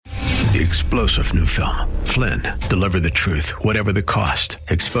The explosive new film, Flynn, deliver the truth, whatever the cost,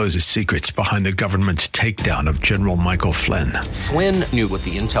 exposes secrets behind the government's takedown of General Michael Flynn. Flynn knew what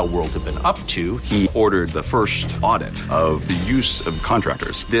the intel world had been up to. He ordered the first audit of the use of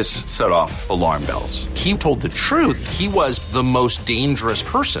contractors. This set off alarm bells. He told the truth. He was the most dangerous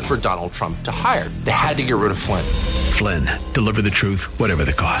person for Donald Trump to hire. They had to get rid of Flynn. Flynn, deliver the truth, whatever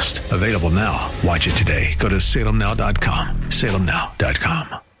the cost. Available now. Watch it today. Go to salemnow.com.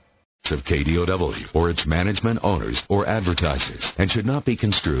 salemnow.com. Of KDOW or its management, owners, or advertisers, and should not be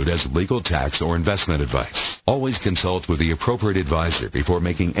construed as legal, tax, or investment advice. Always consult with the appropriate advisor before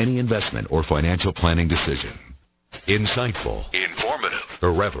making any investment or financial planning decision. Insightful, informative,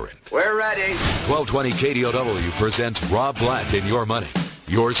 irreverent. We're ready. 1220 KDOW presents Rob Black in Your Money,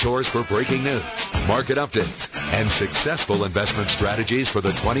 your source for breaking news, market updates, and successful investment strategies for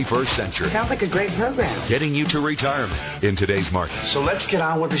the 21st century. Sounds like a great program. Getting you to retirement in today's market. So let's get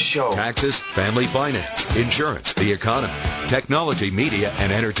on with the show. Taxes, family finance, insurance, the economy, technology, media,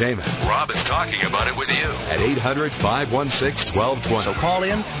 and entertainment. Rob is talking about it with you at 800-516-1220. So call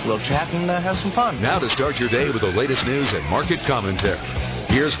in, we'll chat and have some fun. Now to start your day with the latest news and market commentary.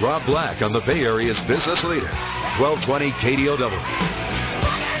 Here's Rob Black on the Bay Area's business leader, 1220 KDOW.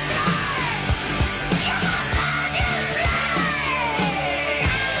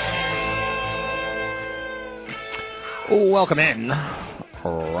 Welcome in.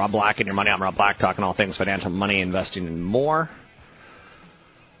 Rob Black and Your Money. I'm Rob Black, talking all things financial, money, investing, and more.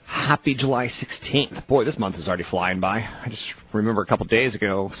 Happy July 16th. Boy, this month is already flying by. I just remember a couple days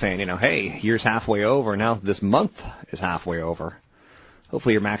ago saying, hey, year's halfway over. Now this month is halfway over.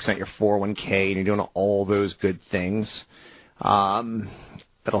 Hopefully you're maxing out your 401k and you're doing all those good things.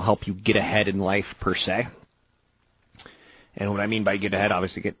 That'll help you get ahead in life, per se. And what I mean by get ahead,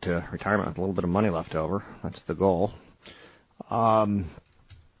 obviously get to retirement with a little bit of money left over. That's the goal.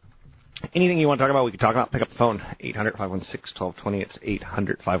 Anything you want to talk about, we can talk about. Pick up the phone, 800-516-1220. It's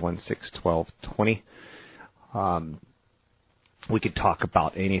 800-516-1220. We could talk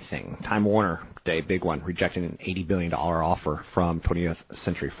about anything. Time Warner Day, big one, rejecting an $80 billion offer from 20th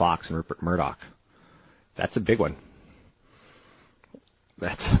Century Fox and Rupert Murdoch. That's a big one.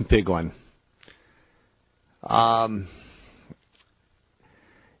 That's a big one.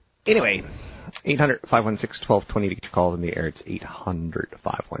 Anyway, 800-516-1220 to get your calls on the air. It's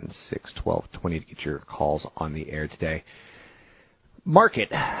 800-516-1220 to get your calls on the air today. Market.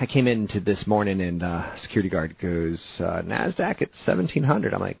 I came into this morning and security guard goes, NASDAQ at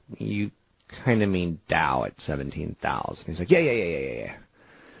 1,700. I'm like, you kind of mean Dow at 17,000. He's like, yeah.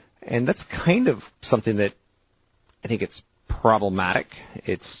 And that's kind of something that I think it's problematic.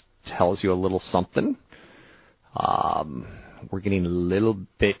 It tells you a little something. We're getting a little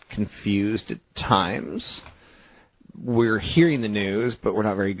bit confused at times. We're hearing the news, but we're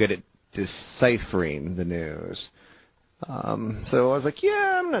not very good at deciphering the news. So I was like,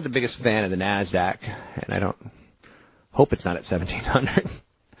 I'm not the biggest fan of the NASDAQ, and I don't hope it's not at 1,700.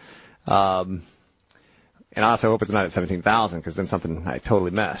 And I also hope it's not at 17,000, because then something I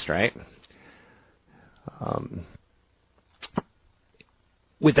totally missed, right?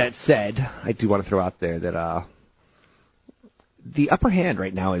 With that said, I do want to throw out there that the upper hand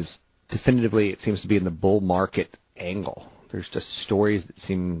right now is definitively, it seems to be in the bull market angle. There's just stories that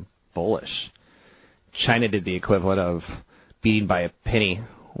seem bullish. China did the equivalent of beating by a penny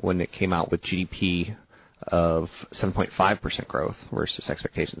when it came out with GDP of 7.5% growth versus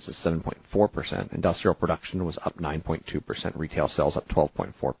expectations of 7.4%. Industrial production was up 9.2%. Retail sales up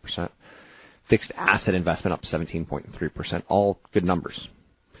 12.4%. Fixed asset investment up 17.3%. All good numbers.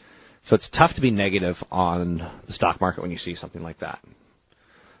 So it's tough to be negative on the stock market when you see something like that.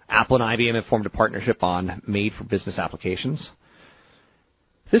 Apple and IBM have formed a partnership on made-for-business applications.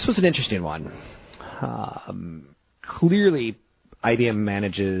 This was an interesting one. Clearly, IBM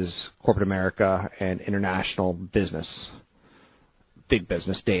manages corporate America and international business, big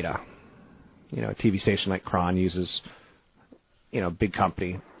business data. A TV station like KRON uses, big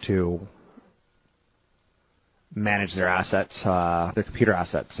company to manage their assets, their computer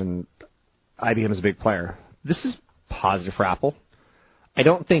assets, and IBM is a big player. This is positive for Apple. I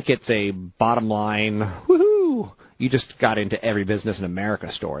don't think it's a bottom line, woohoo, you just got into every business in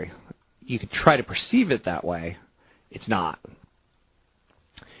America story. You could try to perceive it that way. It's not.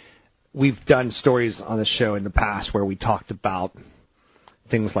 We've done stories on the show in the past where we talked about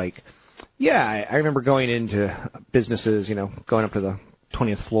things like, I remember going into businesses, going up to the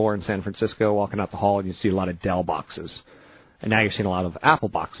 20th floor in San Francisco, walking out the hall, and you see a lot of Dell boxes. And now you're seeing a lot of Apple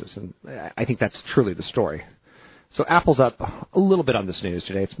boxes. And I think that's truly the story. So Apple's up a little bit on this news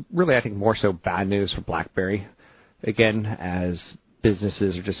today. It's really, I think, more so bad news for BlackBerry. Again, as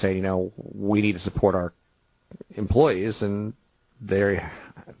businesses are just saying, we need to support our employees, and they've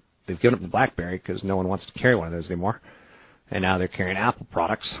given up the BlackBerry because no one wants to carry one of those anymore, and now they're carrying Apple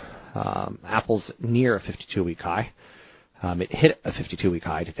products. Apple's near a 52-week high. It hit a 52-week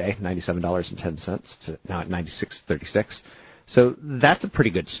high today, $97.10. It's now at $96.36. So that's a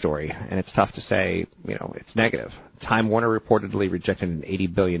pretty good story, and it's tough to say, it's negative. Time Warner reportedly rejected an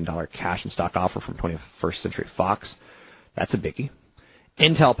 $80 billion cash and stock offer from 21st Century Fox. That's a biggie.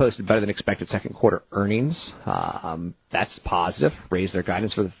 Intel posted better than expected second quarter earnings. That's positive. Raised their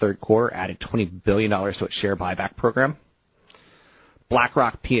guidance for the third quarter, added $20 billion to its share buyback program.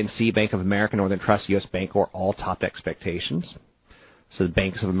 BlackRock, PNC, Bank of America, Northern Trust, U.S. Bancorp all topped expectations. So the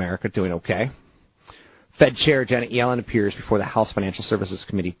banks of America doing okay. Fed Chair Janet Yellen appears before the House Financial Services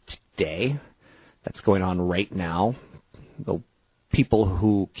Committee today. That's going on right now. The people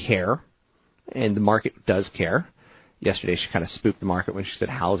who care, and the market does care. Yesterday she kind of spooked the market when she said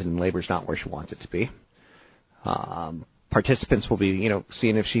housing and labor is not where she wants it to be. Participants will be,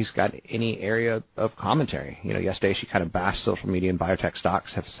 seeing if she's got any area of commentary. Yesterday she kind of bashed social media and biotech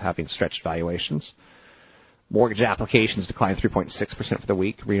stocks having stretched valuations. Mortgage applications declined 3.6% for the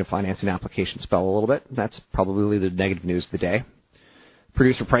week. Refinancing applications fell a little bit. That's probably the negative news of the day.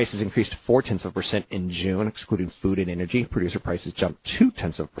 Producer prices increased 0.4% in June, excluding food and energy. Producer prices jumped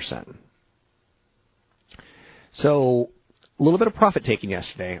 0.2%. So a little bit of profit taking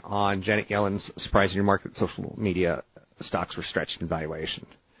yesterday on Janet Yellen's surprising your market. Social media stocks were stretched in valuation.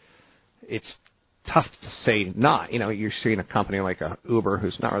 It's tough to say not. You're seeing a company like a Uber,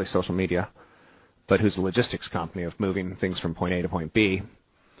 who's not really social media, but who's a logistics company of moving things from point A to point B.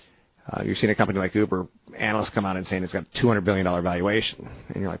 You're seeing a company like Uber, analysts come out and saying it's got a $200 billion valuation.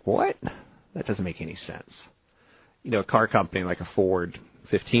 And you're like, what? That doesn't make any sense. A car company like a Ford,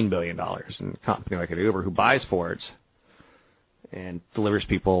 $15 billion, and a company like an Uber who buys Fords and delivers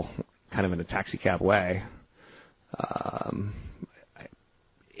people kind of in a taxi cab way.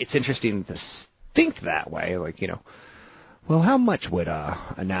 It's interesting to think that way, well, how much would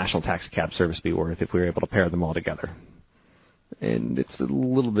a national taxi cab service be worth if we were able to pair them all together? And it's a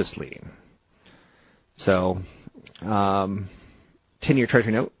little misleading. So, 10-year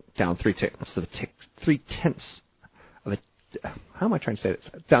Treasury note down 3 ticks of a how am I trying to say this?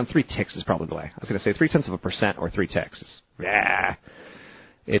 Down 3 ticks is probably the way. I was going to say 0.3% or 3 ticks.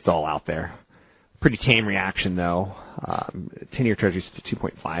 It's all out there. Pretty tame reaction though. 10-year Treasury's to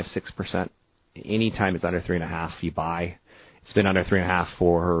 2.56%. Anytime it's under 3.5, you buy. It's been under 3.5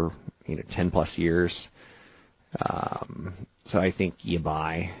 for 10 plus years. So I think you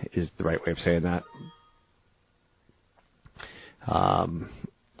buy is the right way of saying that.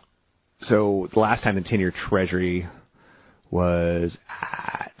 So the last time the 10-year Treasury was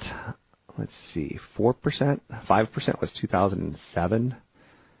at, 4%, 5% was 2007.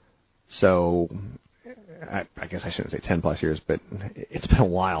 So I guess I shouldn't say 10 plus years, but it's been a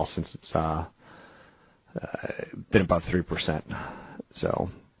while since it's been above 3%. So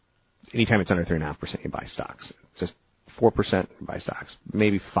anytime it's under 3.5%, you buy stocks. Just 4%, you buy stocks.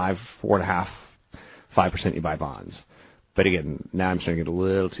 Maybe 4.5%, 5% you buy bonds. But again, now I'm starting to get a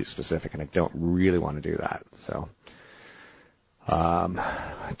little too specific, and I don't really want to do that. So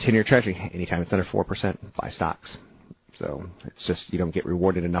 10-year Treasury, anytime it's under 4%, buy stocks. So it's just you don't get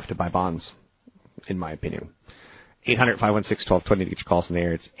rewarded enough to buy bonds, in my opinion. 800-516-1220 to get your calls in the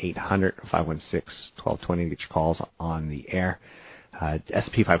air. It's 800-516-1220 to get your calls on the air.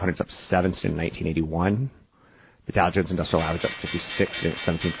 S&P 500's up 7 since 1981. The Dow Jones Industrial Average up 56 at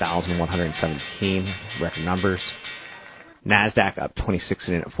 17,117. Record numbers. NASDAQ up 26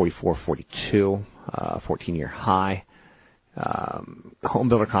 at 44.42, 14-year high. Home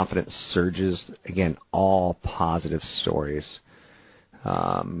builder confidence surges. Again, all positive stories.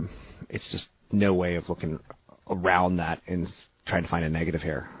 It's just no way of looking around that and trying to find a negative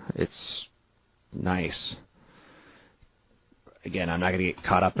here. It's nice. Again, I'm not going to get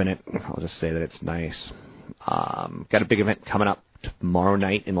caught up in it. I'll just say that it's nice. Got a big event coming up tomorrow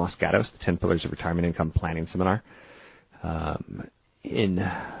night in Los Gatos, the 10 Pillars of Retirement Income Planning Seminar.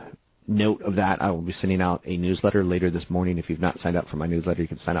 In note of that, I will be sending out a newsletter later this morning. If you've not signed up for my newsletter, you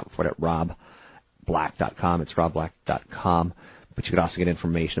can sign up for it at robblack.com. It's robblack.com. But you could also get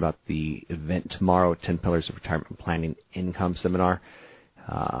information about the event tomorrow, 10 Pillars of Retirement Planning Income Seminar,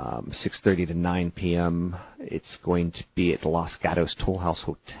 6:30 to 9 p.m. It's going to be at the Los Gatos Toll House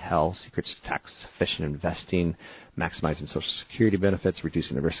Hotel. Secrets to tax-efficient investing, maximizing Social Security benefits,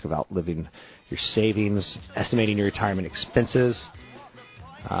 reducing the risk of outliving your savings, estimating your retirement expenses.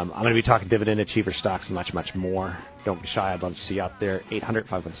 I'm going to be talking dividend achiever stocks and much, much more. Don't be shy. I'd love to see you out there.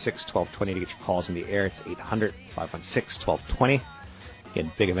 800-516-1220 to get your calls in the air. It's 800-516-1220.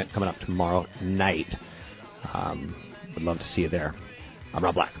 Again, big event coming up tomorrow night. Would love to see you there. I'm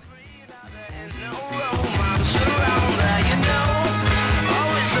Rob Black.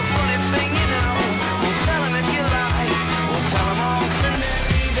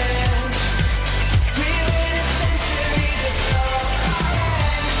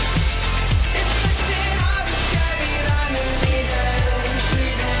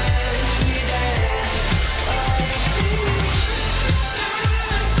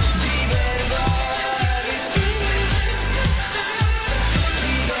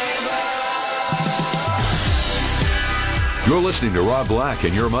 You're listening to Rob Black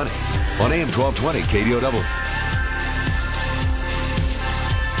and Your Money on AM 1220 KDOW.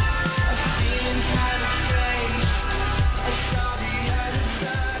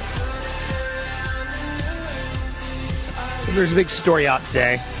 There's a big story out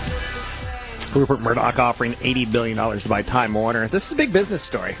today. Rupert Murdoch offering $80 billion to buy Time Warner. This is a big business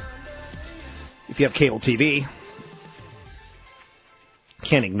story. If you have cable TV,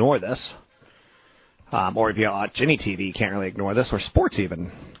 can't ignore this. Or if you watch any TV, you can't really ignore this, or sports even.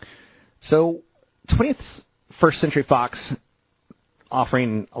 So, 21st Century Fox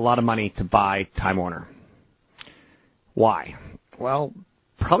offering a lot of money to buy Time Warner. Why? Well,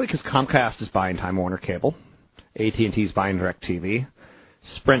 probably because Comcast is buying Time Warner Cable. AT&T is buying DirecTV.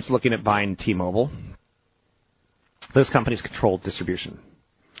 Sprint's looking at buying T-Mobile. Those companies control distribution.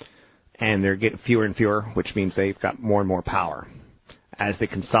 And they're getting fewer and fewer, which means they've got more and more power. As they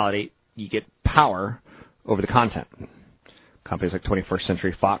consolidate, you get power over the content. Companies like 21st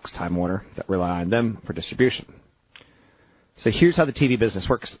Century Fox, Time Warner, that rely on them for distribution. So here's how the TV business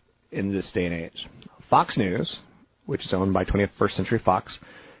works in this day and age. Fox News, which is owned by 21st Century Fox,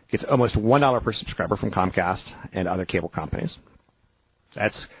 gets almost $1 per subscriber from Comcast and other cable companies.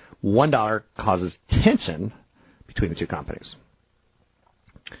 That's $1 causes tension between the two companies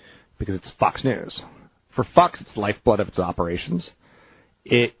because it's Fox News. For Fox, it's the lifeblood of its operations.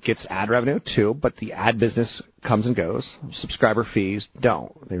 It gets ad revenue, too, but the ad business comes and goes. Subscriber fees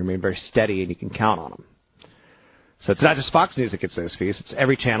don't. They remain very steady, and you can count on them. So it's not just Fox News that gets those fees. It's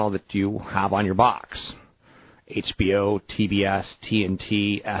every channel that you have on your box. HBO, TBS,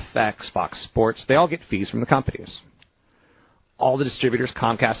 TNT, FX, Fox Sports, they all get fees from the companies. All the distributors,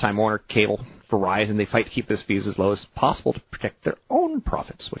 Comcast, Time Warner, Cable, Verizon, they fight to keep those fees as low as possible to protect their own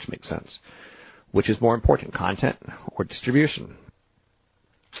profits, which makes sense. Which is more important, content or distribution?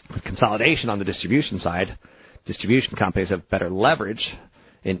 With consolidation on the distribution side, distribution companies have better leverage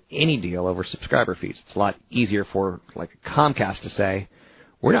in any deal over subscriber fees. It's a lot easier for like Comcast to say,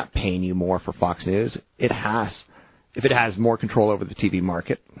 we're not paying you more for Fox News. If it has more control over the TV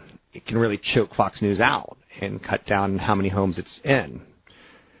market, it can really choke Fox News out and cut down how many homes it's in.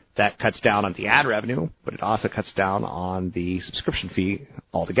 That cuts down on the ad revenue, but it also cuts down on the subscription fee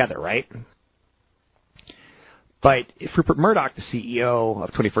altogether, right? But if Rupert Murdoch, the CEO of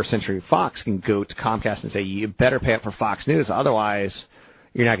 21st Century Fox, can go to Comcast and say, you better pay up for Fox News, otherwise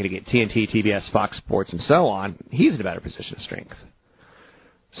you're not going to get TNT, TBS, Fox Sports, and so on, he's in a better position of strength.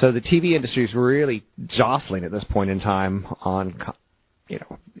 So the TV industry is really jostling at this point in time on,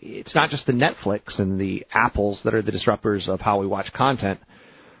 it's not just the Netflix and the Apples that are the disruptors of how we watch content.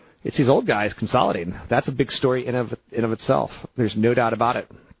 It's these old guys consolidating. That's a big story in of itself. There's no doubt about it.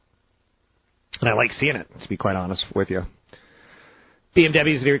 And I like seeing it, to be quite honest with you.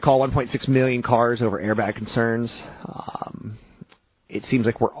 BMW is to recall 1.6 million cars over airbag concerns. It seems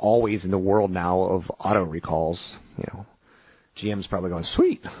like we're always in the world now of auto recalls. GM's probably going,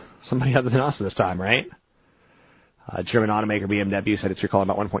 sweet, somebody other than us this time, right? German automaker BMW said it's recalling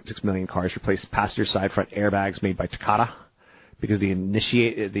about 1.6 million cars replaced passenger side front airbags made by Takata because the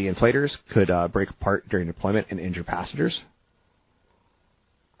inflators could break apart during deployment and injure passengers.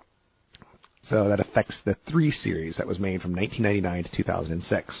 So that affects the 3 Series that was made from 1999 to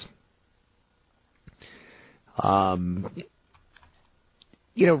 2006.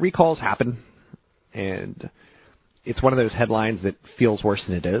 Recalls happen, and it's one of those headlines that feels worse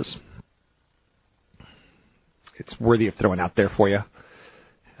than it is. It's worthy of throwing out there for you,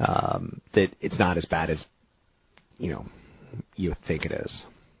 that it's not as bad as, you think it is.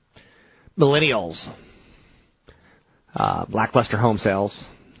 Millennials, lackluster home sales.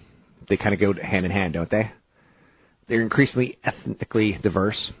 They kind of go hand in hand, don't they? They're increasingly ethnically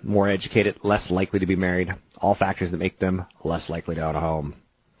diverse, more educated, less likely to be married, all factors that make them less likely to own a home.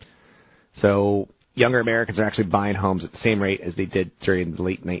 So younger Americans are actually buying homes at the same rate as they did during the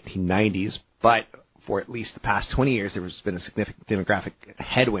late 1990s, but for at least the past 20 years, there has been a significant demographic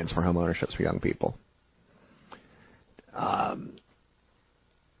headwinds for home ownership for young people.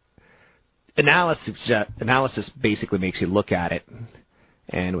 Analysis basically makes you look at it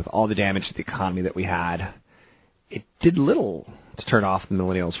And with all the damage to the economy that we had, it did little to turn off the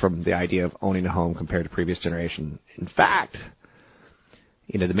millennials from the idea of owning a home compared to previous generation. In fact,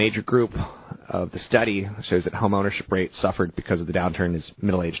 the major group of the study shows that home ownership rate suffered because of the downturn is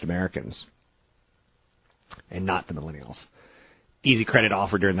middle-aged Americans and not the millennials. Easy credit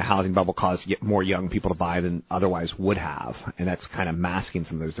offered during the housing bubble caused more young people to buy than otherwise would have, and that's kind of masking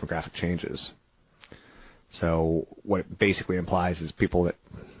some of those demographic changes. So what it basically implies is people that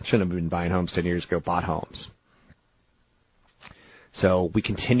shouldn't have been buying homes 10 years ago bought homes. So we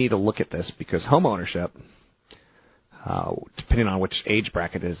continue to look at this because home ownership, depending on which age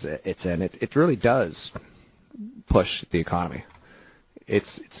bracket it's in, it really does push the economy.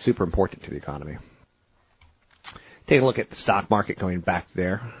 It's super important to the economy. Taking a look at the stock market going back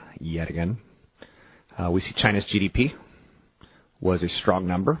there yet again. We see China's GDP was a strong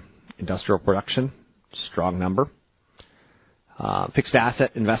number. Industrial production, strong number. Fixed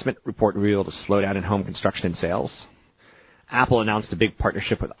asset investment report revealed a slowdown in home construction and sales. Apple announced a big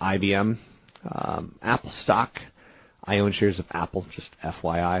partnership with IBM. Apple stock, I own shares of Apple, just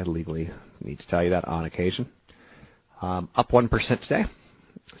FYI, legally need to tell you that on occasion. Up 1% today.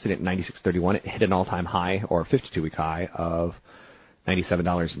 Sitting at 96.31, it hit an all-time high, or a 52-week high, of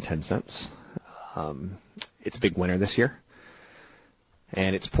 $97.10. It's a big winner this year.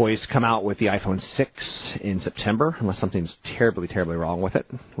 And it's poised to come out with the iPhone 6 in September, unless something's terribly, terribly wrong with it,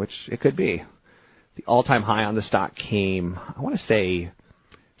 which it could be. The all-time high on the stock came, I want to say,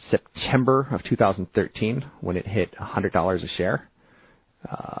 September of 2013, when it hit $100 a share.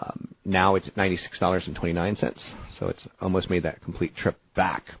 Now it's at $96.29, so it's almost made that complete trip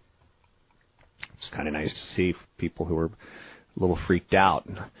back. It's kind of nice to see people who were a little freaked out.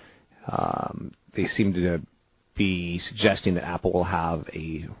 They seem to be suggesting that Apple will have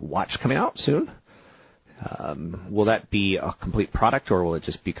a watch coming out soon. Will that be a complete product, or will it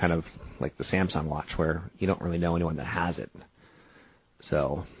just be kind of like the Samsung watch, where you don't really know anyone that has it?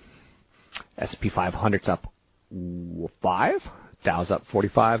 So S&P 500's up 5. Dow's up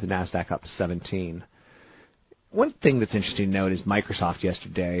 45, the NASDAQ up 17. One thing that's interesting to note is Microsoft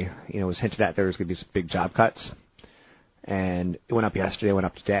yesterday, was hinted at there was going to be some big job cuts. And it went up yesterday, went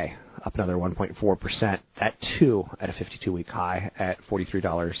up today, up another 1.4%. That, too, at a 52-week high at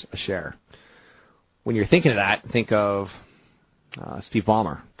 $43 a share. When you're thinking of that, think of Steve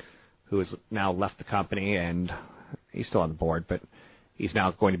Ballmer, who has now left the company, and he's still on the board, but he's now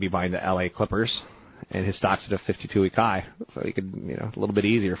going to be buying the LA Clippers. And his stock's at a 52-week high, so he could, a little bit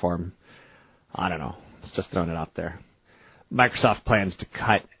easier for him. I don't know. It's just throwing it out there. Microsoft plans to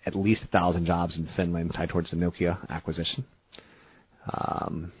cut at least 1,000 jobs in Finland tied towards the Nokia acquisition.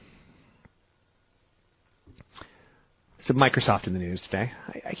 So Microsoft in the news today.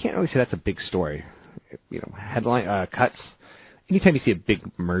 I can't really say that's a big story. Headline cuts. Anytime you see a big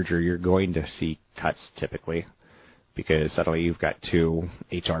merger, you're going to see cuts typically, because suddenly you've got 2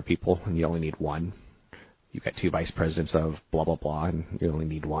 HR people and you only need 1. You've got 2 vice presidents of blah, blah, blah, and you only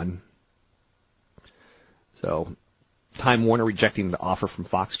need 1. So, Time Warner rejecting the offer from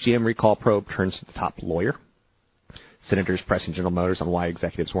Fox. GM recall probe turns to the top lawyer. Senators pressing General Motors on why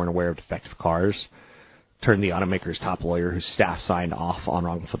executives weren't aware of defective cars. Turned the automaker's top lawyer, whose staff signed off on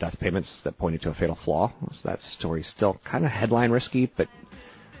wrongful death payments that pointed to a fatal flaw. So that story's still kind of headline risky, but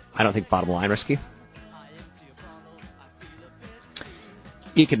I don't think bottom line risky.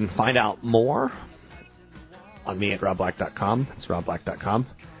 You can find out more on me at robblack.com. It's robblack.com.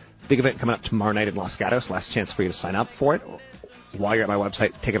 Big event coming up tomorrow night in Los Gatos. Last chance for you to sign up for it. While you're at my website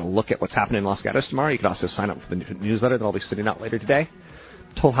taking a look at what's happening in Los Gatos tomorrow, you can also sign up for the newsletter that I'll be sending out later today.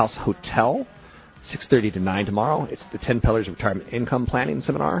 Toll House Hotel, 6:30 to 9 tomorrow. It's the 10 Pillars of Retirement Income Planning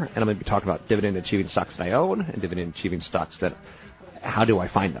Seminar, and I'm going to be talking about dividend-achieving stocks that I own and dividend-achieving stocks that, how do I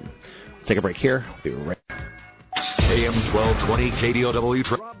find them? We'll take a break here. We'll be right back. AM 1220 KDOW.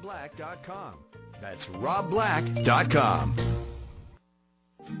 RobBlack.com. That's RobBlack.com.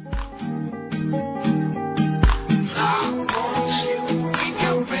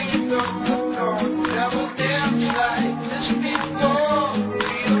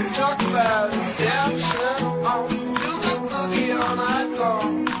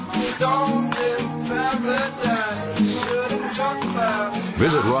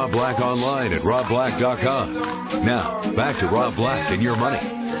 Visit Rob Black online at RobBlack.com. Now, back to Rob Black and Your Money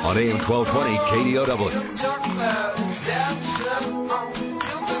on AM 1220 KDOW.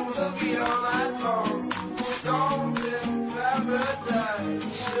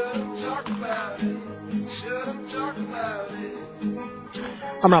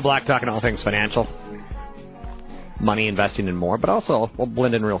 I'm Rob Black, talking all things financial, money, investing, and more, but also we'll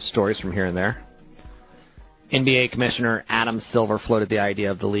blend in real stories from here and there. NBA Commissioner Adam Silver floated the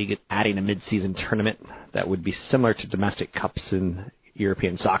idea of the league adding a mid-season tournament that would be similar to domestic cups in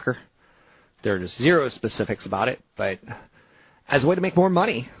European soccer. There are zero specifics about it, but as a way to make more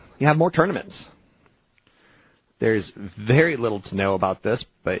money, you have more tournaments. There's very little to know about this,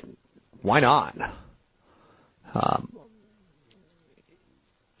 but why not?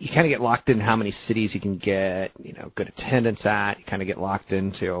 You kind of get locked in how many cities you can get, good attendance at. You kind of get locked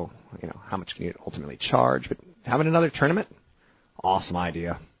into, how much can you ultimately charge. But having another tournament, awesome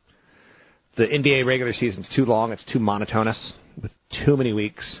idea. The NBA regular season's too long. It's too monotonous with too many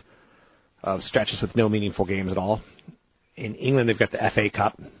weeks of stretches with no meaningful games at all. In England, they've got the FA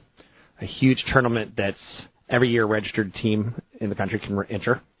Cup, a huge tournament that's every year a registered team in the country can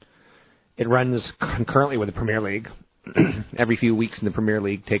enter. It runs concurrently with the Premier League. Every few weeks in the Premier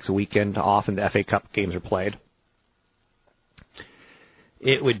League takes a weekend off and the FA Cup games are played.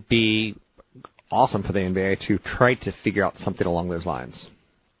 It would be awesome for the NBA to try to figure out something along those lines.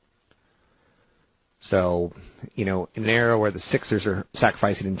 So, in an era where the Sixers are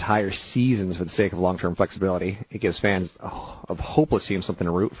sacrificing entire seasons for the sake of long-term flexibility, it gives fans of hopeless teams something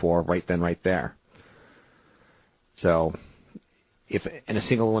to root for right then, right there. So, if in a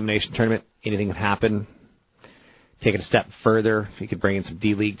single elimination tournament anything can happen, take it a step further, you could bring in some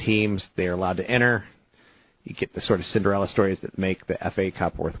D-League teams. They're allowed to enter. You get the sort of Cinderella stories that make the FA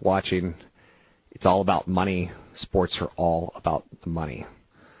Cup worth watching. It's all about money. Sports are all about the money.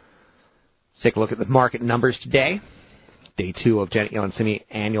 Let's take a look at the market numbers today. Day 2 of Janet Yellen's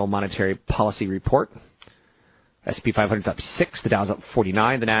semi-annual monetary policy report. S&P 500's up 6, the Dow's up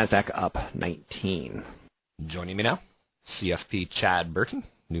 49, the NASDAQ up 19. Joining me now, CFP Chad Burton,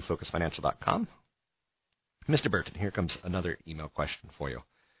 newfocusfinancial.com. Mr. Burton, here comes another email question for you.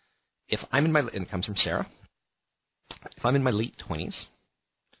 And it comes from Sarah. If I'm in my late 20s,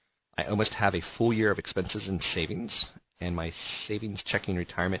 I almost have a full year of expenses and savings, and my savings checking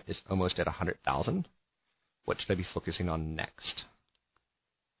retirement is almost at $100,000. What should I be focusing on next?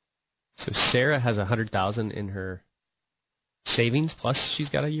 So Sarah has $100,000 in her savings, plus she's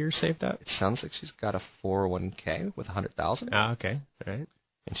got a year saved up? It sounds like she's got a 401k with $100,000. Ah, okay. All right.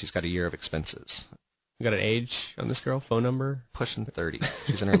 And she's got a year of expenses. You got an age on this girl? Phone number? Pushing 30.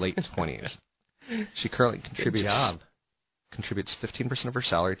 She's in her late 20s. She currently contributes 15% of her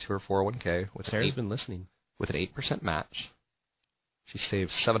salary to her 401k. Sarah's been listening. With an 8% match. She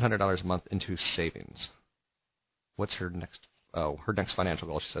saves $700 a month into savings. What's her next? Oh, her next financial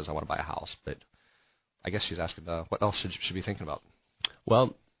goal. She says, I want to buy a house. But I guess she's asking, what else should she be thinking about?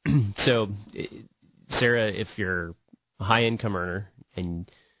 Well, so, Sarah, if you're a high-income earner and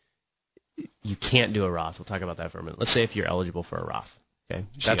you can't do a Roth, we'll talk about that for a minute. Let's say if you're eligible for a Roth. Okay.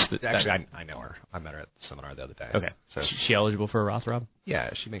 I know her. I met her at the seminar the other day. Okay. So is she eligible for a Roth, Rob?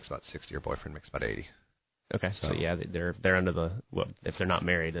 Yeah, she makes about 60. Her boyfriend makes about 80. Okay. So yeah, they're under the, well, if they're not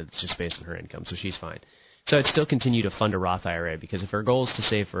married, it's just based on her income, so she's fine. So I'd still continue to fund a Roth IRA, because if her goal is to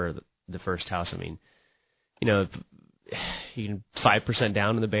save for the first house, I mean, you can 5%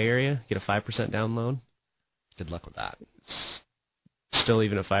 down in the Bay Area, get a 5% down loan. Good luck with that. Still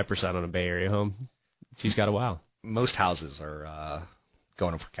even a 5% on a Bay Area home, she's got a while. Most houses are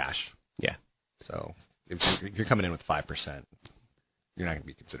going for cash. Yeah. So if you're coming in with 5%, you're not going to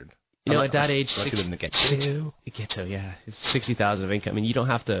be considered. At that age, Ghetto, yeah, $60,000 of income. I mean, you don't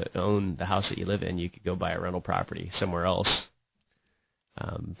have to own the house that you live in. You could go buy a rental property somewhere else,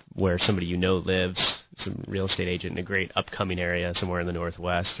 where somebody lives, some real estate agent in a great upcoming area somewhere in the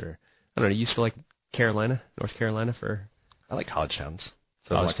Northwest, or I don't know. You used to like North Carolina for. I like college towns.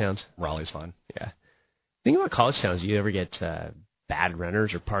 College towns. Raleigh's fun. Yeah. Think about college towns. Do you ever get bad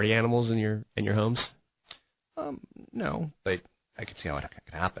renters or party animals in your homes? No, but I could see how it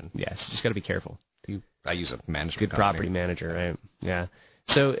could happen. Yes, you just got to be careful. I use a management good company. Property manager, right? Yeah.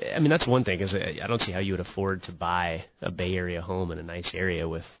 So, I mean, that's one thing, is I don't see how you would afford to buy a Bay Area home in a nice area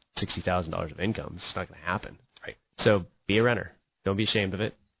with $60,000 of income. It's not going to happen. Right. So, be a renter. Don't be ashamed of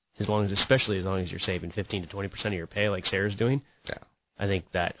it. Especially as long as you're saving 15 to 20% of your pay, like Sarah's doing. Yeah. I think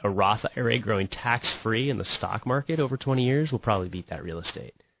that a Roth IRA growing tax-free in the stock market over 20 years will probably beat that real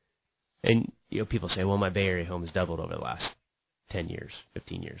estate. And people say, well, my Bay Area home has doubled over the last 10 years,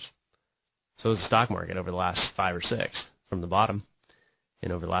 15 years. So has the stock market over the last 5 or 6 from the bottom.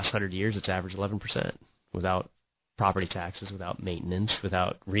 And over the last 100 years, it's averaged 11% without property taxes, without maintenance,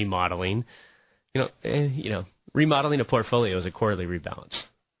 without remodeling. Remodeling a portfolio is a quarterly rebalance,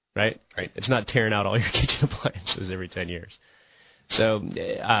 right? Right. It's not tearing out all your kitchen appliances every 10 years. So,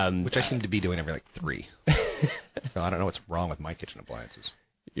 which I seem to be doing every 3. So I don't know what's wrong with my kitchen appliances.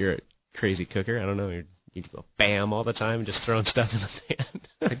 You're a crazy cooker. I don't know. You go bam all the time and just throwing stuff in the pan.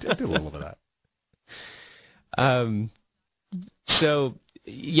 I did do a little bit of that. So,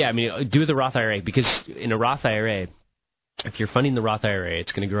 yeah, I mean, do the Roth IRA, because in a Roth IRA, if you're funding the Roth IRA,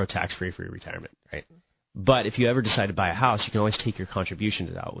 it's going to grow tax-free for your retirement, right? But if you ever decide to buy a house, you can always take your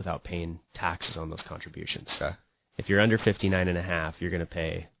contributions out without paying taxes on those contributions. Okay. If you're under 59.5, you're going to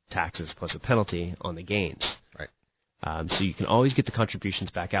pay taxes plus a penalty on the gains. Right. So you can always get the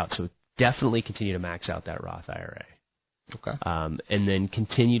contributions back out. So definitely continue to max out that Roth IRA. Okay. And then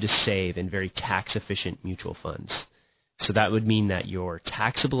continue to save in very tax-efficient mutual funds. So that would mean that your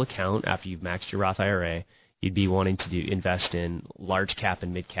taxable account, after you've maxed your Roth IRA, you'd be wanting to invest in large cap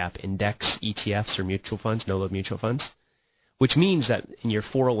and mid cap index ETFs or mutual funds, no-load mutual funds, which means that in your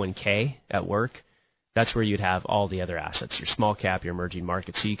 401k at work, that's where you'd have all the other assets, your small cap, your emerging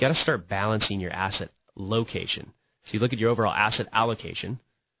markets. So you got to start balancing your asset location. So you look at your overall asset allocation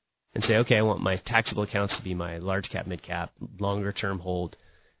and say, okay, I want my taxable accounts to be my large cap, mid cap, longer term hold,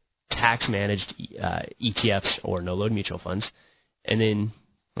 tax managed ETFs or no-load mutual funds, and then,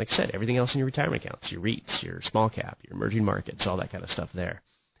 like I said, everything else in your retirement accounts, your REITs, your small cap, your emerging markets, all that kind of stuff there.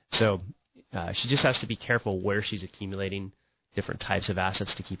 So she just has to be careful where she's accumulating different types of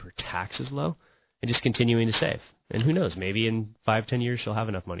assets to keep her taxes low and just continuing to save. And who knows, maybe in 5-10 years she'll have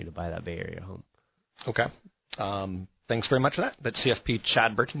enough money to buy that Bay Area home. Okay. Thanks very much for that. That's CFP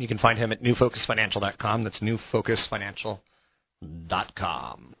Chad Burton. You can find him at newfocusfinancial.com. That's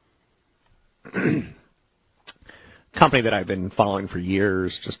newfocusfinancial.com. Company that I've been following for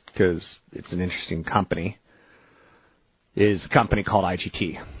years just because it's an interesting company is a company called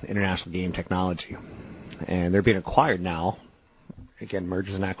IGT, International Game Technology. And they're being acquired now. Again,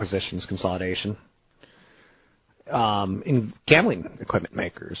 mergers and acquisitions, consolidation, in gambling equipment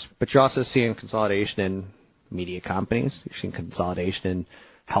makers. But you're also seeing consolidation in media companies. You're seeing consolidation in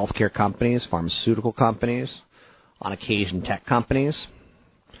healthcare companies, pharmaceutical companies, on occasion tech companies.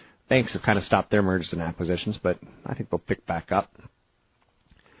 Banks have kind of stopped their mergers and acquisitions, but I think they'll pick back up.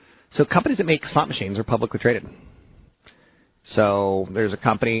 So companies that make slot machines are publicly traded. So there's a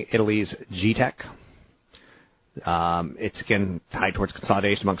company, Italy's Gtech. It's, again, tied towards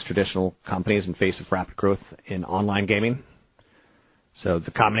consolidation amongst traditional companies in face of rapid growth in online gaming. So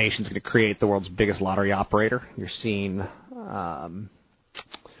the combination is going to create the world's biggest lottery operator. You're seeing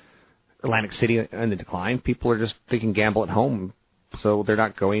Atlantic City in the decline. People are just thinking gamble at home, so they're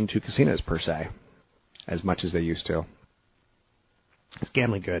not going to casinos per se as much as they used to. Is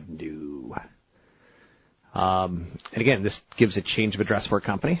gambling good? No. And again, this gives a change of address for a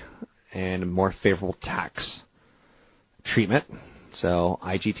company and a more favorable tax treatment. So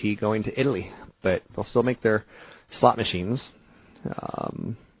IGT going to Italy, but they'll still make their slot machines.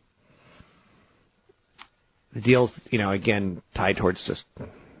 The deal's, again, tied towards just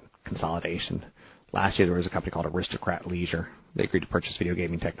consolidation. Last year there was a company called Aristocrat Leisure. They agreed to purchase Video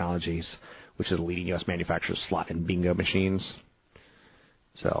Gaming Technologies, which is a leading U.S. manufacturer of slot and bingo machines.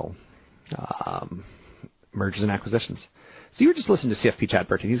 So, mergers and acquisitions. So you were just listening to CFP Chad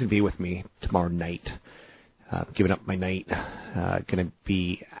Burton. He's going to be with me tomorrow night, giving up my night. Going to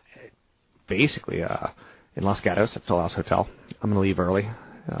be basically in Los Gatos at Toll House Hotel. I'm going to leave early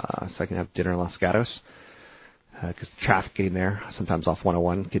so I can have dinner in Los Gatos because the traffic getting there, sometimes off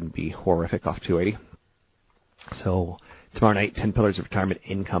 101, can be horrific off 280. So tomorrow night, 10 Pillars of Retirement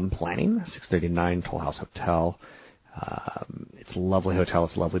Income Planning, 639 Toll House Hotel. It's a lovely hotel.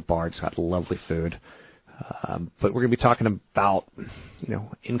 It's a lovely bar. It's got lovely food. But we're going to be talking about,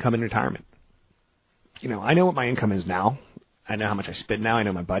 income in retirement. I know what my income is now. I know how much I spend now. I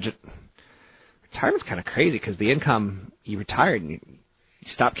know my budget. Retirement's kind of crazy because the income, you retired and you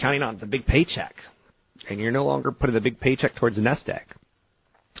stop counting on the big paycheck. And you're no longer putting the big paycheck towards the nest egg.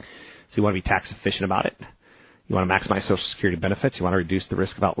 So you want to be tax efficient about it. You want to maximize Social Security benefits. You want to reduce the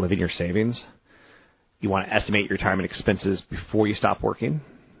risk of outliving your savings. You want to estimate your retirement expenses before you stop working.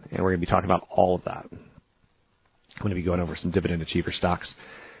 And we're going to be talking about all of that. I'm going to be going over some dividend achiever stocks.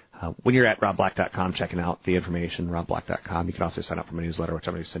 When you're at robblack.com checking out the information, robblack.com, you can also sign up for my newsletter, which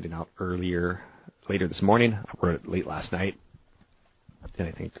I'm going to be sending out later this morning. I wrote it late last night. And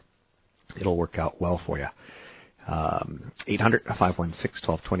I think it'll work out well for you.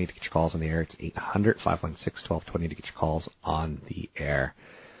 800-516-1220 to get your calls on the air. It's 800-516-1220 to get your calls on the air.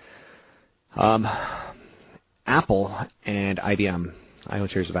 Apple and IBM. I own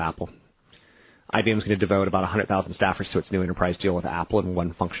shares of Apple. IBM is going to devote about 100,000 staffers to its new enterprise deal with Apple in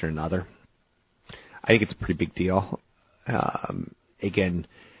one function or another. I think it's a pretty big deal. Again,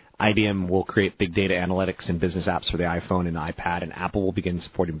 IBM will create big data analytics and business apps for the iPhone and the iPad, and Apple will begin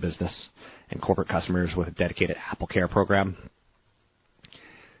supporting business and corporate customers with a dedicated Apple Care program.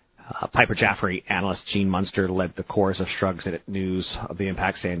 Piper Jaffray analyst Gene Munster led the chorus of shrugs at news of the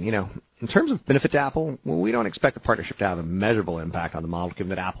impact, saying, in terms of benefit to Apple, we don't expect the partnership to have a measurable impact on the model, given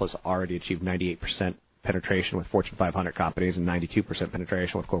that Apple has already achieved 98% penetration with Fortune 500 companies and 92%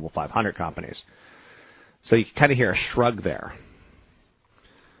 penetration with Global 500 companies. So you can kind of hear a shrug there.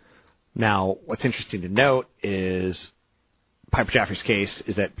 Now, what's interesting to note is Piper Jaffray's case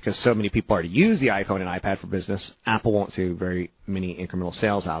is that because so many people already use the iPhone and iPad for business, Apple won't see very many incremental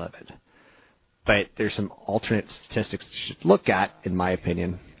sales out of it. But there's some alternate statistics you should look at, in my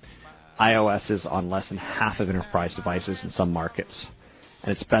opinion. iOS is on less than half of enterprise devices in some markets,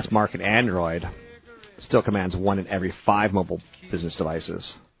 and its best market, Android, still commands 1 in every 5 mobile business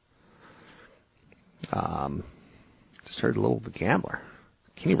devices. Just heard a little of The Gambler.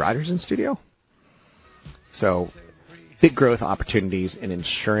 Kenny Rogers in studio? So, big growth opportunities in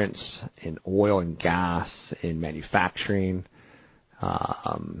insurance, in oil and gas, in manufacturing,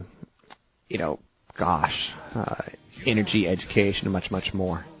 energy, education, and much, much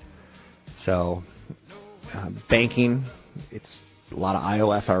more. So, banking, it's a lot of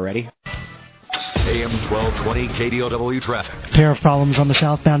iOS already. AM 1220 KDOW traffic. Pair of problems on the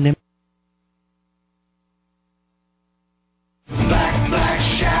southbound. Black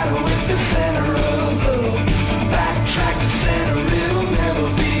shadow in the center of blue. Backtrack to center, it'll never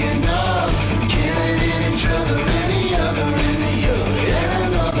be enough. Killing in each other, any other,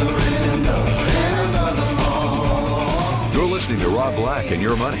 and another ball. You're listening to Rob Black and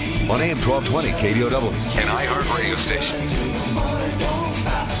Your Money on AM 1220 KDOW and iHeart radio station.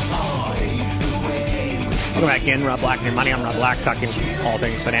 Welcome back in, Rob Black and Your Money. I'm Rob Black, talking all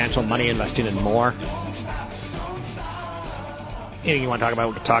things financial, money, investing, and more. Anything you want to talk about,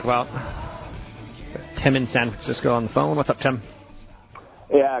 we can talk about. Tim in San Francisco on the phone. What's up, Tim?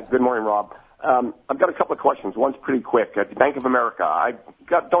 Yeah, good morning, Rob. I've got a couple of questions. One's pretty quick. At Bank of America, I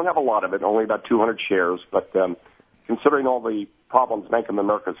don't have a lot of it, only about 200 shares, but considering all the problems Bank of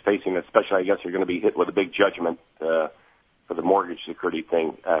America is facing, especially I guess you're going to be hit with a big judgment for the mortgage security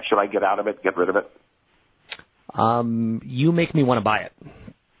thing, should I get out of it, get rid of it? You make me want to buy it.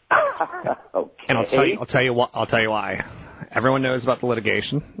 Okay. And I'll tell you why. Everyone knows about the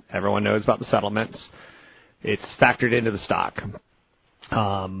litigation. Everyone knows about the settlements. It's factored into the stock.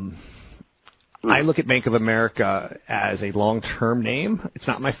 I look at Bank of America as a long-term name. It's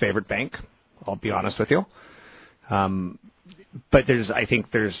not my favorite bank, I'll be honest with you. But I think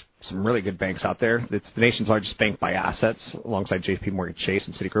there's some really good banks out there. It's the nation's largest bank by assets, alongside JP Morgan Chase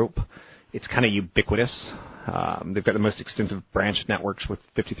and Citigroup. It's kind of ubiquitous. They've got the most extensive branch networks with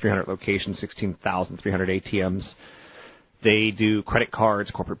 5,300 locations, 16,300 ATMs. They do credit cards,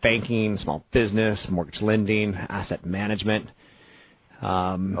 corporate banking, small business, mortgage lending, asset management.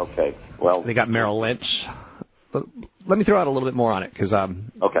 Okay. Well, they got Merrill Lynch. Let me throw out a little bit more on it because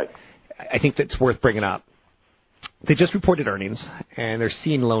okay. I think that's worth bringing up. They just reported earnings, and they're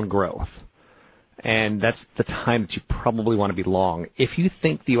seeing loan growth. And that's the time that you probably want to be long. If you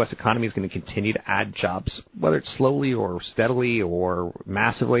think the U.S. economy is going to continue to add jobs, whether it's slowly or steadily or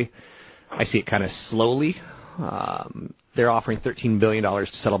massively, I see it kind of slowly. They're offering $13 billion to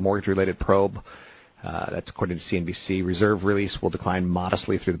settle mortgage-related probe. That's according to CNBC. Reserve release will decline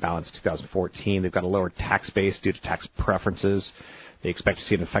modestly through the balance of 2014. They've got a lower tax base due to tax preferences. They expect to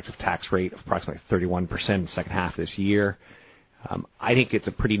see an effective tax rate of approximately 31% in the second half of this year. I think it's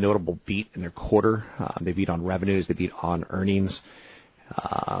a pretty notable beat in their quarter. They beat on revenues. They beat on earnings.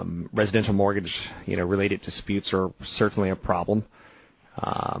 Residential mortgage, related disputes are certainly a problem.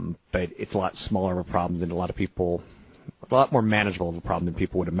 But it's a lot smaller of a problem than a lot more manageable of a problem than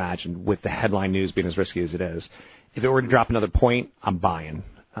people would imagine, with the headline news being as risky as it is. If it were to drop another point, I'm buying.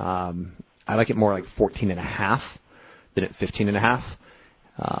 I like it more like 14.5 than at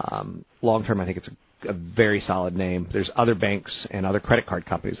 15.5. Long term, I think it's a very solid name. There's other banks and other credit card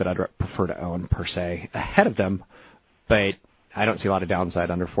companies that I'd prefer to own per se ahead of them, but I don't see a lot of downside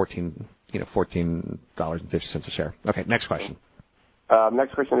under $14.50 a share. Okay, next question.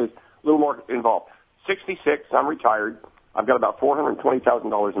 Next question is a little more involved. 66, I'm retired. I've got about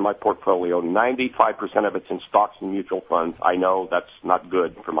 $420,000 in my portfolio. 95% of it's in stocks and mutual funds. I know that's not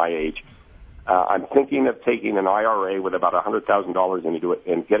good for my age. I'm thinking of taking an IRA with about $100,000 into it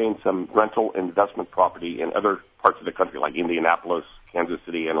and getting some rental investment property in other parts of the country, like Indianapolis, Kansas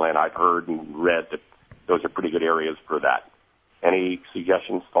City, Atlanta. I've heard and read that those are pretty good areas for that. Any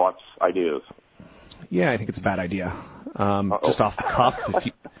suggestions, thoughts, ideas? Yeah, I think it's a bad idea. Just off the cuff,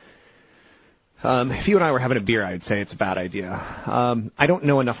 if you and I were having a beer, I would say it's a bad idea. I don't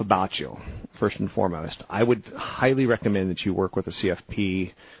know enough about you, first and foremost. I would highly recommend that you work with a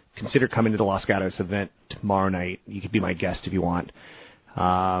CFP. Consider coming to the Los Gatos event tomorrow night. You could be my guest if you want.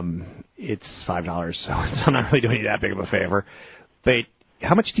 It's $5, so I'm not really doing you that big of a favor. But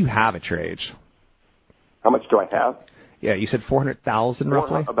how much do you have at your age? How much do I have? Yeah, you said 400,000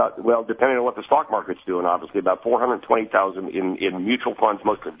 roughly? Well, depending on what the stock market's doing, obviously, about 420,000 in mutual funds,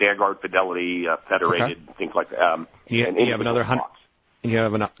 most of Vanguard, Fidelity, Federated, things like that. You have another 100. You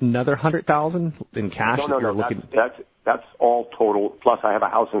have another 100,000 in cash. No. That's all total. Plus, I have a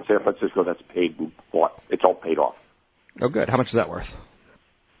house in San Francisco that's paid and bought. It's all paid off. Oh, good. How much is that worth?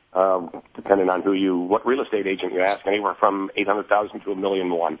 Depending on what real estate agent you ask, anywhere from 800,000 to $1.1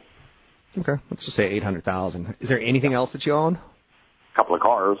 million. Okay, let's just say 800,000. Is there anything else that you own? A couple of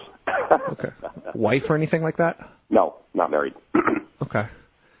cars. Okay. Wife or anything like that? No, not married. Okay.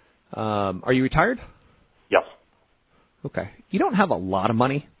 Are you retired? Yes. Okay. You don't have a lot of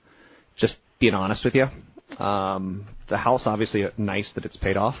money, just being honest with you. The house, obviously, nice that it's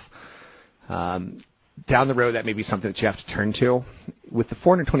paid off. Down the road, that may be something that you have to turn to. With the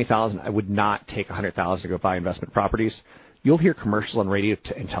 $420,000, I would not take $100,000 to go buy investment properties. You'll hear commercials on radio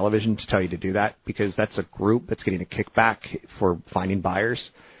and television to tell you to do that because that's a group that's getting a kickback for finding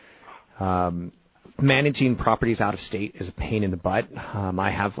buyers. Managing properties out of state is a pain in the butt. I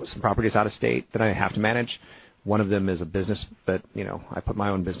have some properties out of state that I have to manage. One of them is a business, but I put my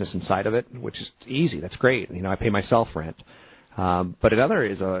own business inside of it, which is easy. That's great. I pay myself rent. But another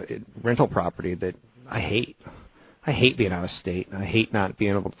is a rental property that I hate. I hate being out of state. I hate not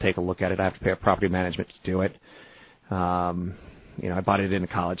being able to take a look at it. I have to pay a property management to do it. I bought it in a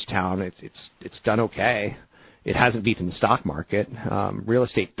college town. It's done okay. It hasn't beaten the stock market. Real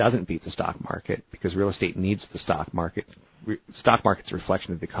estate doesn't beat the stock market because real estate needs the stock market. Stock market's a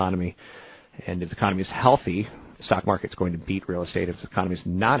reflection of the economy. And if the economy is healthy, the stock market's going to beat real estate. If the economy is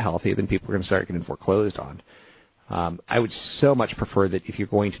not healthy, then people are going to start getting foreclosed on. I would so much prefer that if you're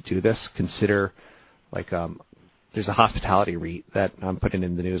going to do this, consider there's a hospitality REIT that I'm putting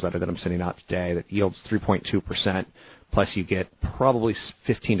in the newsletter that I'm sending out today that yields 3.2%, plus you get probably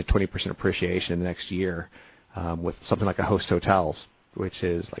 15 to 20% appreciation in the next year with something like a Host Hotels, which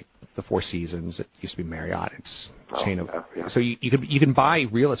is like the Four Seasons. It used to be Marriott. It's a chain of. Yeah. So you can buy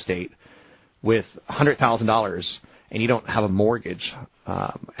real estate with $100,000 and you don't have a mortgage.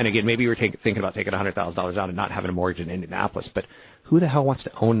 And again, maybe you were thinking about taking $100,000 out and not having a mortgage in Indianapolis, but who the hell wants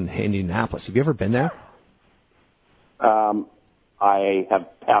to own Indianapolis? Have you ever been there? I have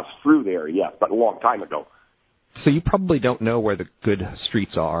passed through there, yes, but a long time ago. So you probably don't know where the good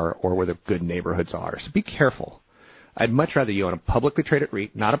streets are or where the good neighborhoods are. So be careful. I'd much rather you own a publicly traded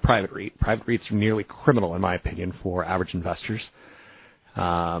REIT, not a private REIT. Private REITs are nearly criminal, in my opinion, for average investors.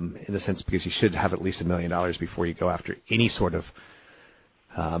 In the sense because you should have at least $1 million before you go after any sort of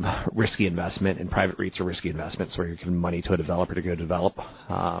risky investment. And private REITs are risky investments where you're giving money to a developer to go develop.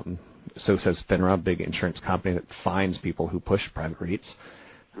 So says FINRA, a big insurance company that fines people who push private REITs.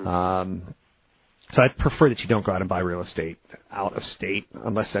 So I'd prefer that you don't go out and buy real estate out of state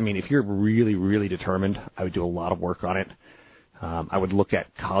unless, if you're really, really determined, I would do a lot of work on it. I would look at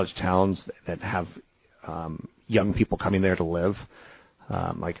college towns that have young people coming there to live.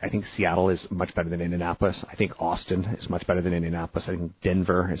 I think Seattle is much better than Indianapolis. I think Austin is much better than Indianapolis. I think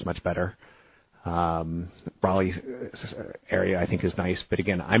Denver is much better. Raleigh area I think is nice, but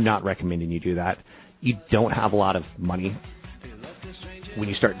again, I'm not recommending you do that. You don't have a lot of money. When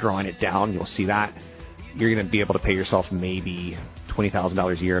you start drawing it down, you'll see that you're going to be able to pay yourself maybe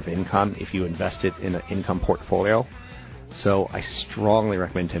 $20,000 a year of income if you invest it in an income portfolio. So I strongly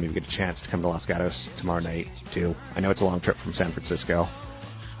recommend, Tim, if you get a chance to come to Los Gatos tomorrow night too. I know it's a long trip from San Francisco.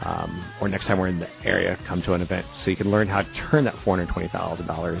 Or next time we're in the area, come to an event so you can learn how to turn that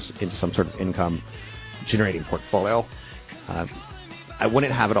 $420,000 into some sort of income-generating portfolio. I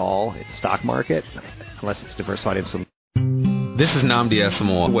wouldn't have it all in the stock market unless it's diversified in some. This is Nnamdi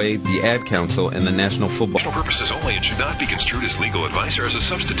Asomugha, the Ad Council and the National Football. For purposes only and should not be construed as legal advice or as a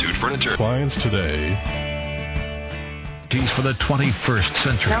substitute for an attorney. Clients today. Keys for the 21st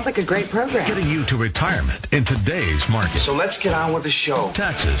century. Sounds like a great program. Getting you to retirement in today's market. So let's get on with the show.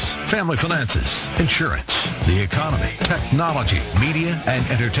 Taxes, family finances, insurance, the economy, technology, media, and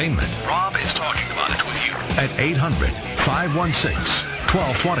entertainment. Rob is talking about it with you. At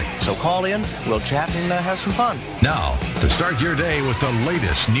 800-516-1220. So call in, we'll chat and have some fun. Now, to start your day with the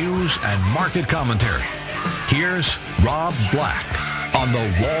latest news and market commentary, here's Rob Black on the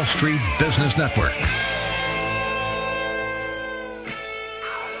Wall Street Business Network.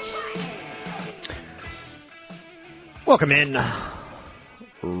 Welcome in,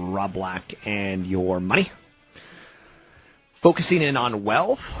 Rob Black and your money. Focusing in on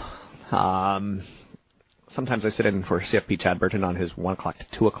wealth. Sometimes I sit in for CFP Chad Burton on his 1 o'clock to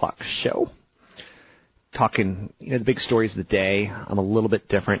 2 o'clock show. talking, the big stories of the day. I'm a little bit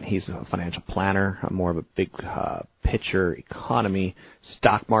different. He's a financial planner. I'm more of a big picture, economy,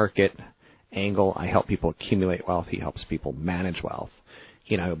 stock market angle. I help people accumulate wealth. He helps people manage wealth.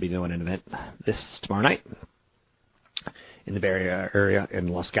 He and I will be doing an event tomorrow night in the Bay Area in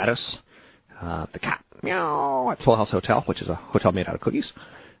Los Gatos. The Cat Meow at Toll House Hotel, which is a hotel made out of cookies.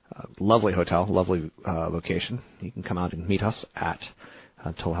 Lovely hotel, lovely location. You can come out and meet us at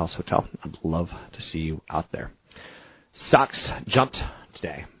Toll House Hotel. I'd love to see you out there. Stocks jumped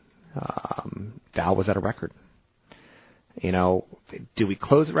today. Dow was at a record. Do we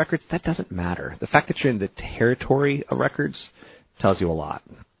close at records? That doesn't matter. The fact that you're in the territory of records tells you a lot.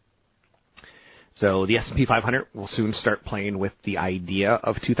 So the S&P 500 will soon start playing with the idea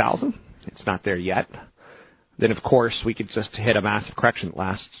of 2,000. It's not there yet. Then, of course, we could just hit a massive correction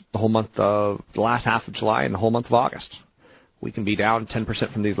the last half of July and the whole month of August. We can be down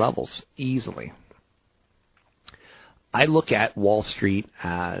 10% from these levels easily. I look at Wall Street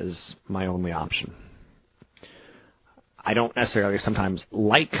as my only option. I don't necessarily sometimes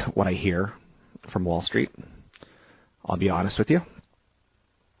like what I hear from Wall Street. I'll be honest with you.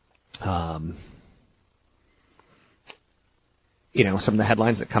 Some of the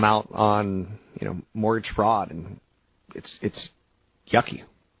headlines that come out on, mortgage fraud, and it's yucky.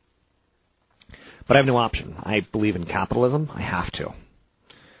 But I have no option. I believe in capitalism. I have to.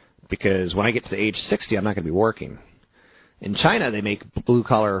 Because when I get to age 60, I'm not going to be working. In China, they make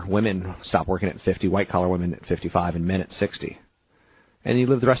blue-collar women stop working at 50, white-collar women at 55, and men at 60. And you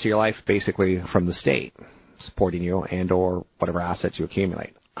live the rest of your life basically from the state, supporting you and or whatever assets you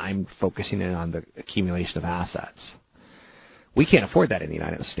accumulate. I'm focusing in on the accumulation of assets. We can't afford that in the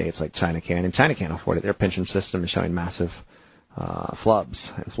United States like China can, and China can't afford it. Their pension system is showing massive flubs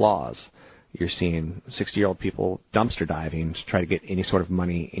and flaws. You're seeing 60-year-old people dumpster diving to try to get any sort of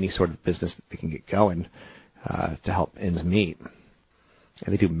money, any sort of business that they can get going to help ends meet.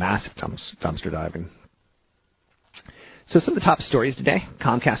 And they do massive dumpster diving. So some of the top stories today.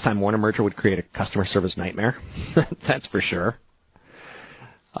 Comcast-Time Warner merger would create a customer service nightmare. That's for sure.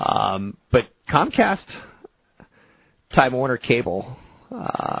 But Comcast-Time Warner cable,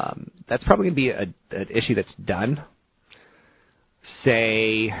 that's probably going to be an issue that's done.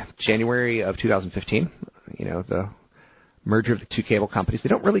 Say January of 2015, the merger of the two cable companies. They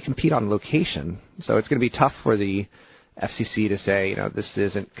don't really compete on location, so it's going to be tough for the FCC to say, this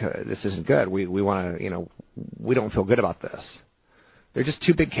isn't good. We want to, we don't feel good about this. They're just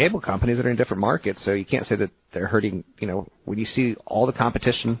two big cable companies that are in different markets, so you can't say that they're hurting. When you see all the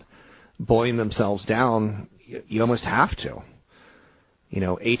competition boiling themselves down, you almost have to.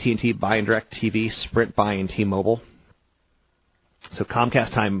 AT&T buying DirecTV, Sprint buying T-Mobile. So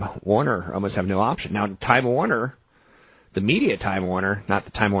Comcast Time Warner almost have no option. Now, Time Warner, the media Time Warner, not the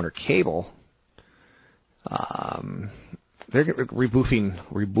Time Warner cable, they're rebuffing.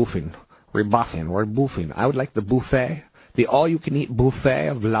 I would like the buffet, the all-you-can-eat buffet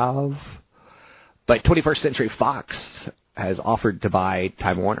of love. But 21st Century Fox has offered to buy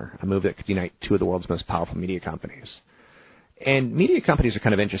Time Warner, a move that could unite two of the world's most powerful media companies. And media companies are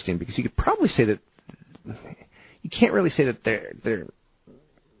kind of interesting because you could probably say that you can't really say that they're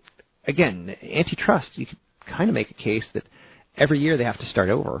again, antitrust. You could kind of make a case that every year they have to start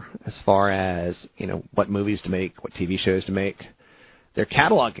over as far as, what movies to make, what TV shows to make. Their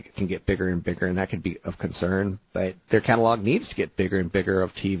catalog can get bigger and bigger, and that could be of concern, but their catalog needs to get bigger and bigger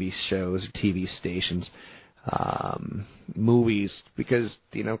of TV shows, TV stations, movies, because,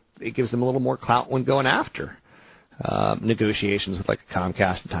 it gives them a little more clout when going after negotiations with like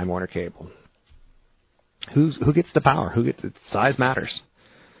Comcast and Time Warner Cable. Who gets the power? Size matters.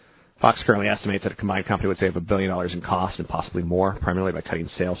 Fox currently estimates that a combined company would save $1 billion in cost and possibly more, primarily by cutting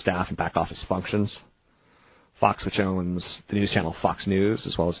sales staff and back office functions. Fox, which owns the news channel Fox News,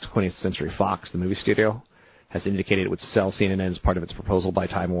 as well as 20th Century Fox, the movie studio, has indicated it would sell CNN as part of its proposal by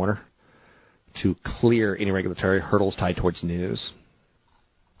Time Warner to clear any regulatory hurdles tied towards news.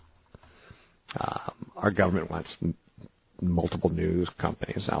 Our government wants multiple news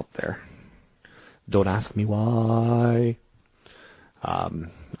companies out there. Don't ask me why.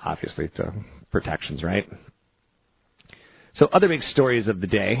 Obviously, to protections, right? So other big stories of the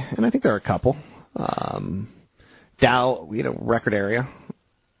day, and I think there are a couple. Dow, record area.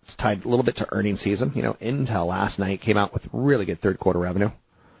 It's tied a little bit to earnings season. Intel last night came out with really good third quarter revenue,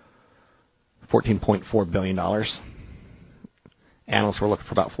 $14.4 billion. Analysts were looking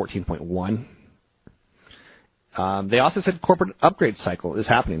for about 14.1. They also said corporate upgrade cycle is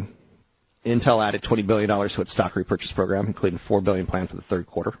happening. Intel added $20 billion to its stock repurchase program, including $4 billion planned for the third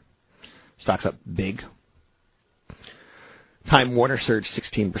quarter. Stock's up big. Time Warner surged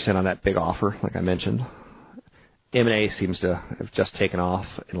 16% on that big offer, like I mentioned. M&A seems to have just taken off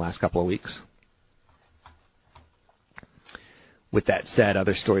in the last couple of weeks. With that said,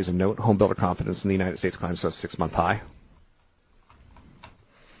 other stories of note: home builder confidence in the United States climbs to a 6-month high.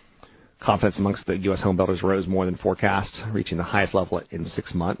 Confidence amongst the U.S. home builders rose more than forecast, reaching the highest level in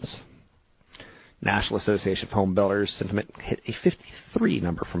 6 months. National Association of Home Builders sentiment hit a 53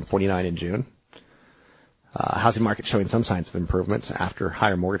 number from 49 in June. Housing market showing some signs of improvements after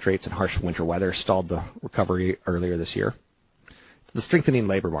higher mortgage rates and harsh winter weather stalled the recovery earlier this year. The strengthening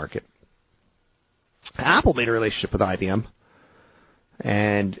labor market. Apple made a relationship with IBM,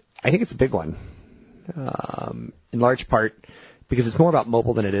 and I think it's a big one, in large part because it's more about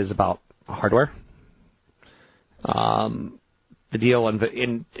mobile than it is about hardware. The deal,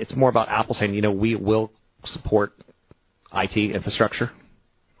 and it's more about Apple saying, we will support IT infrastructure.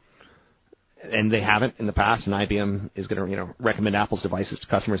 And they haven't in the past, and IBM is going to, recommend Apple's devices to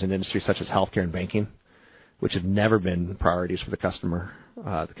customers in industries such as healthcare and banking, which have never been priorities for the customer,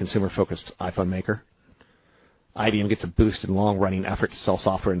 the consumer-focused iPhone maker. IBM gets a boost in long-running effort to sell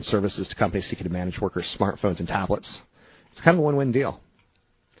software and services to companies seeking to manage workers' smartphones and tablets. It's kind of a win-win deal.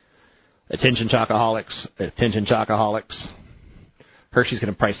 Attention chocoholics. Hershey's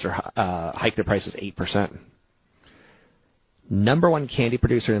going to hike their prices 8%. Number one candy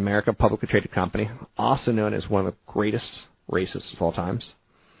producer in America, publicly traded company, also known as one of the greatest racists of all times.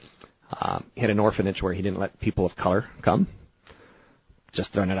 He had an orphanage where he didn't let people of color come.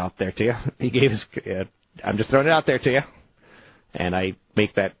 Just throwing it out there to you. I'm just throwing it out there to you. And I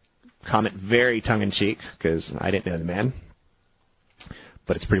make that comment very tongue-in-cheek because I didn't know the man.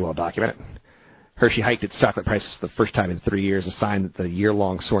 But it's pretty well documented. Hershey hiked its chocolate prices for the first time in 3 years, a sign that the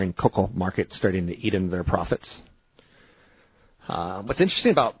year-long soaring cocoa market starting to eat into their profits. What's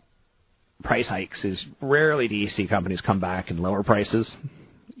interesting about price hikes is rarely do you see companies come back and lower prices,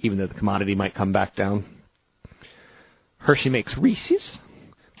 even though the commodity might come back down. Hershey makes Reese's,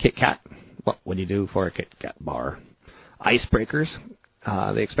 Kit Kat. What would you do for a Kit Kat bar? Icebreakers.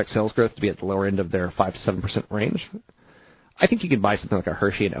 They expect sales growth to be at the lower end of their 5 to 7% range. I think you can buy something like a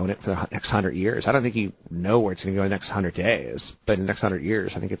Hershey and own it for the next 100 years. I don't think you know where it's going to go in the next 100 days, but in the next 100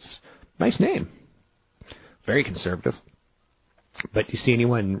 years, I think it's a nice name. Very conservative. But do you see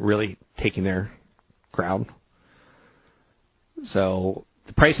anyone really taking their crown? So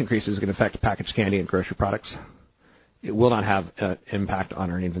the price increase is going to affect packaged candy and grocery products. It will not have an impact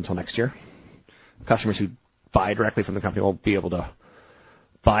on earnings until next year. Customers who buy directly from the company will be able to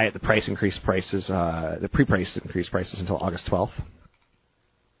buy at the price increase prices, the pre-price increase prices until August 12th.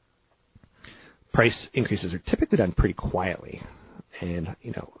 Price increases are typically done pretty quietly, and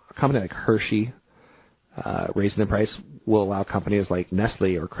a company like Hershey raising their price will allow companies like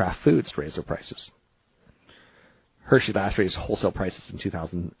Nestle or Kraft Foods to raise their prices. Hershey last raised wholesale prices in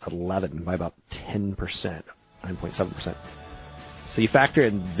 2011 by about 10%, 9.7%. So you factor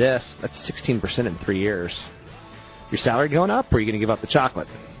in this, that's 16% in 3 years. Your salary going up, or are you going to give up the chocolate?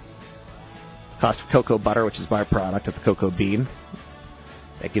 Cost of cocoa butter, which is a byproduct of the cocoa bean,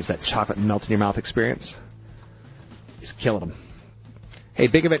 that gives that chocolate melt in your mouth experience, is killing them. Hey,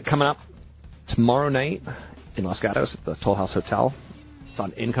 big event coming up tomorrow night in Los Gatos at the Toll House Hotel. It's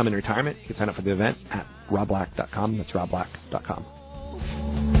on income and retirement. You can sign up for the event at robblack.com. That's robblack.com.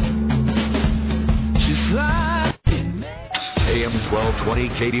 AM 1220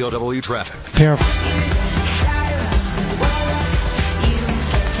 KDOW traffic.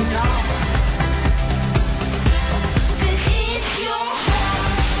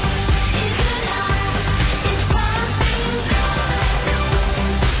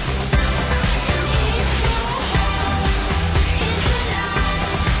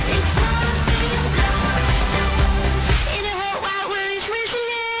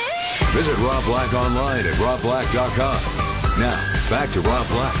 Visit Rob Black online at robblack.com. Now, back to Rob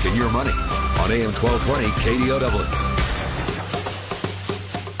Black and Your Money on AM 1220 KDOW.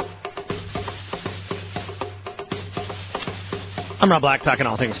 I'm Rob Black, talking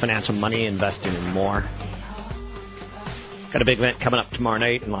all things financial, money, investing, and more. Got a big event coming up tomorrow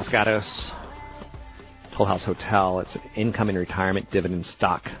night in Los Gatos, Toll House Hotel. It's an income and retirement dividend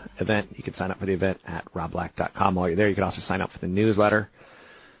stock event. You can sign up for the event at robblack.com. While you're there, you can also sign up for the newsletter.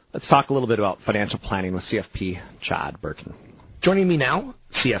 Let's talk a little bit about financial planning with CFP Chad Burton. Joining me now,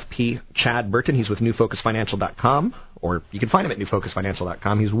 CFP Chad Burton. He's with newfocusfinancial.com, or you can find him at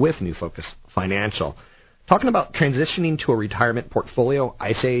newfocusfinancial.com. He's with New Focus Financial. Talking about transitioning to a retirement portfolio,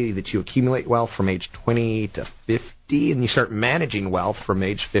 I say that you accumulate wealth from age 20 to 50, and you start managing wealth from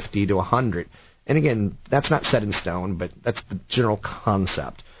age 50 to 100. And again, that's not set in stone, but that's the general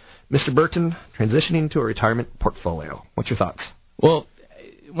concept. Mr. Burton, transitioning to a retirement portfolio. What's your thoughts? Well,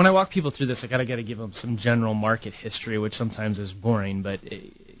 when I walk people through this, I got to give them some general market history, which sometimes is boring, but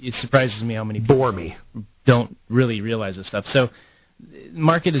it surprises me how many people don't really realize this stuff. So,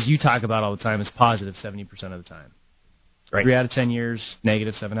 market, as you talk about all the time, is positive 70% of the time. Right. 3 out of 10 years,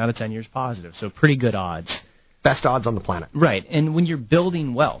 negative. 7 out of 10 years, positive. So pretty good odds. Best odds on the planet. Right. And when you're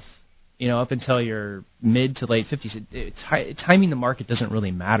building wealth, up until your mid to late 50s, timing the market doesn't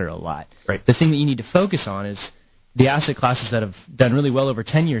really matter a lot. Right. The thing that you need to focus on is the asset classes that have done really well over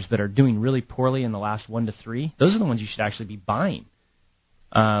 10 years but are doing really poorly in the last 1 to 3. Those are the ones you should actually be buying.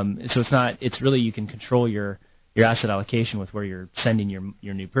 So it's really you can control your asset allocation with where you're sending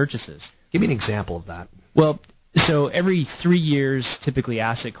your new purchases. Give me an example of that. Well, so every 3 years, typically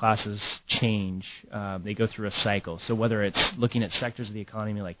asset classes change. They go through a cycle. So whether it's looking at sectors of the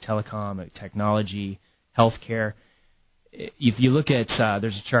economy like telecom, like technology, healthcare, if you look at,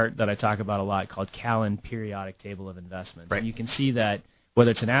 there's a chart that I talk about a lot called Callan Periodic Table of Investments. Right. And you can see that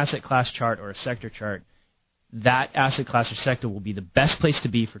whether it's an asset class chart or a sector chart, that asset class or sector will be the best place to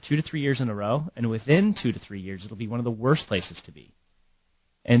be for 2 to 3 years in a row, and within 2 to 3 years, it'll be one of the worst places to be.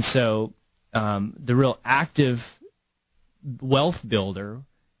 And so the real active wealth builder,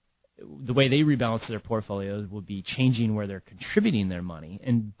 the way they rebalance their portfolios will be changing where they're contributing their money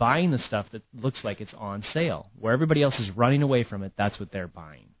and buying the stuff that looks like it's on sale. Where everybody else is running away from it, that's what they're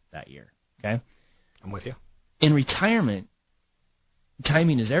buying that year. Okay? I'm with you. In retirement,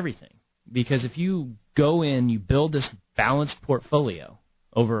 timing is everything. Because if you go in, you build this balanced portfolio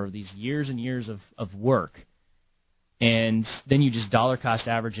over these years and years of work, and then you just dollar cost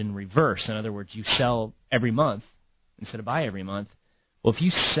average in reverse. In other words, you sell every month instead of buy every month. Well, if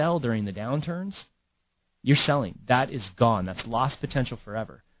you sell during the downturns, you're selling. That is gone. That's lost potential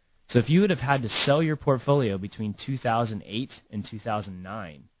forever. So if you would have had to sell your portfolio between 2008 and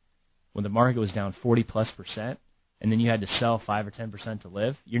 2009, when the market was down 40+%, and then you had to sell 5 or 10% to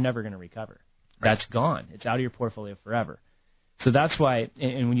live, you're never going to recover. Right. That's gone. It's out of your portfolio forever. So that's why,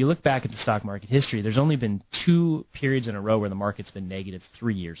 and when you look back at the stock market history, there's only been 2 periods in a row where the market's been negative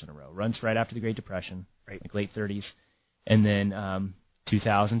 3 years in a row. Runs right after the Great Depression, like late 30s, and then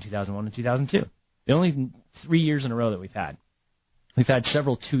 2000, 2001, and 2002. The only 3 years in a row that we've had. We've had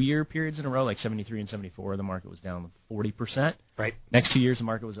several 2-year periods in a row, like 73 and 74, the market was down 40%. Right. Next 2 years, the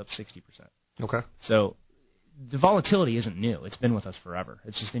market was up 60%. Okay. So the volatility isn't new. It's been with us forever.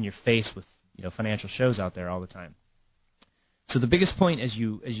 It's just in your face with financial shows out there all the time. So the biggest point as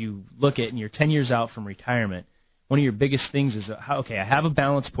you look at, and you're 10 years out from retirement, one of your biggest things is, I have a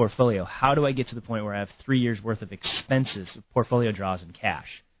balanced portfolio. How do I get to the point where I have 3 years' worth of expenses, portfolio draws, and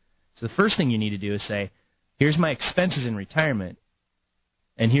cash? So the first thing you need to do is say, here's my expenses in retirement,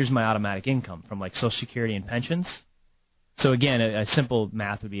 and here's my automatic income from like Social Security and pensions. So again, a simple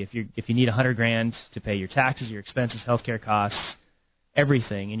math would be if you need $100,000 to pay your taxes, your expenses, healthcare costs,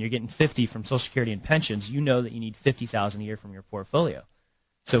 everything, and you're getting $50,000 from Social Security and pensions, you know that you need $50,000 a year from your portfolio.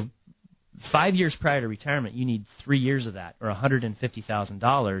 So 5 years prior to retirement, you need 3 years of that, or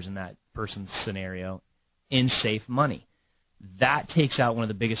 $150,000 in that person's scenario, in safe money. That takes out one of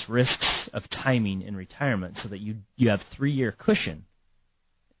the biggest risks of timing in retirement, so that you have 3-year cushion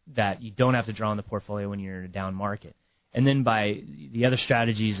that you don't have to draw on the portfolio when you're in a down market. And then by the other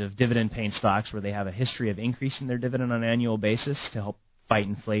strategies of dividend-paying stocks, where they have a history of increasing their dividend on an annual basis to help fight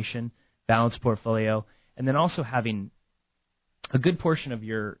inflation, balanced portfolio, and then also having a good portion of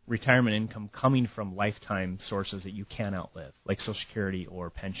your retirement income coming from lifetime sources that you can outlive, like Social Security or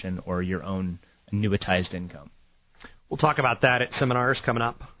pension or your own annuitized income. We'll talk about that at seminars coming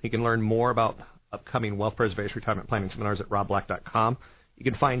up. You can learn more about upcoming wealth preservation retirement planning seminars at robblack.com. You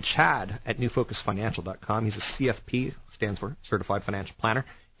can find Chad at newfocusfinancial.com. He's a CFP, stands for Certified Financial Planner.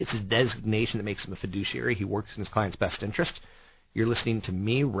 It's his designation that makes him a fiduciary. He works in his client's best interest. You're listening to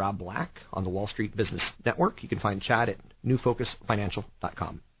me, Rob Black, on the Wall Street Business Network. You can find Chad at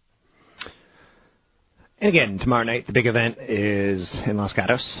newfocusfinancial.com. And again, tomorrow night, the big event is in Los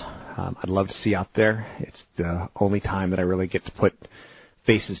Gatos. I'd love to see you out there. It's the only time that I really get to put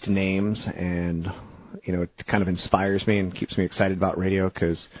faces to names, and it kind of inspires me and keeps me excited about radio,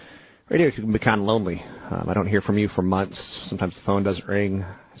 because radio can be kind of lonely. I don't hear from you for months. Sometimes the phone doesn't ring.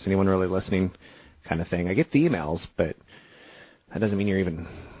 Is anyone really listening, kind of thing. I get the emails, but that doesn't mean you're even,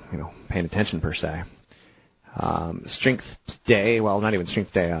 paying attention per se. Strength Day, well, not even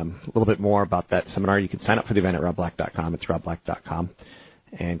Strength Day, a little bit more about that seminar. You can sign up for the event at robblack.com. It's robblack.com.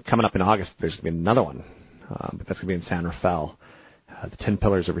 And coming up in August, there's going to be another one, but that's going to be in San Rafael. The 10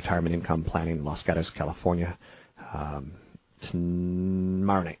 Pillars of Retirement Income Planning in Los Gatos, California.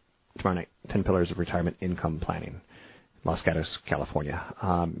 Tomorrow night, 10 Pillars of Retirement Income Planning, Los Gatos, California.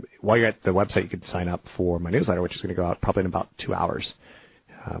 While you're at the website, you can sign up for my newsletter, which is going to go out probably in about 2 hours.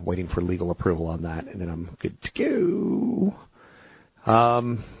 Waiting for legal approval on that, and then I'm good to go.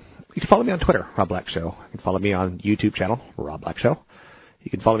 You can follow me on Twitter, Rob Black Show. You can follow me on YouTube channel, Rob Black Show.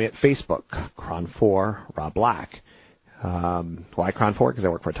 You can follow me at Facebook, Cron4 Rob Black. Why Cron4? Because I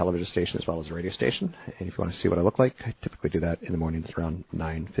work for a television station as well as a radio station. And if you want to see what I look like, I typically do that in the mornings around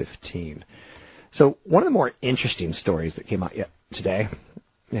 9:15. So one of the more interesting stories that came out yet today,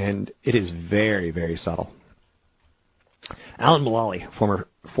 and it is very, very subtle. Alan Mulally, former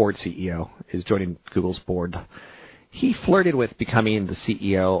Ford CEO, is joining Google's board. He flirted with becoming the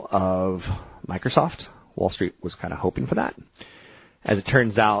CEO of Microsoft. Wall Street was kind of hoping for that. As it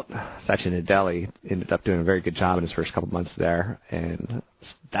turns out, Satya Nadella ended up doing a very good job in his first couple months there, and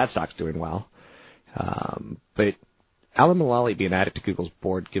that stock's doing well. But Alan Mulally being added to Google's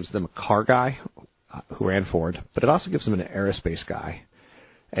board gives them a car guy who ran Ford, but it also gives them an aerospace guy,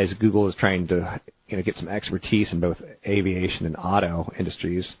 as Google is trying to get some expertise in both aviation and auto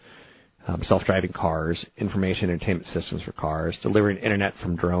industries, self-driving cars, information entertainment systems for cars, delivering internet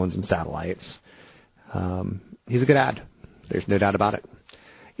from drones and satellites. He's a good ad. There's no doubt about it.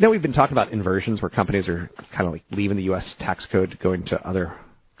 We've been talking about inversions where companies are kind of like leaving the U.S. tax code, going to other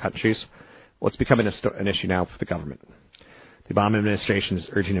countries. Well, it's becoming an issue now for the government. The Obama administration is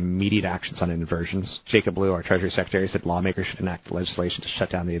urging immediate actions on inversions. Jacob Lew, our Treasury Secretary, said lawmakers should enact legislation to shut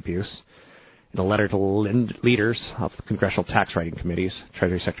down the abuse. In a letter to leaders of the Congressional Tax Writing Committees,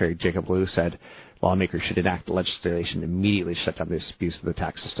 Treasury Secretary Jacob Lew said lawmakers should enact legislation immediately to shut down this abuse of the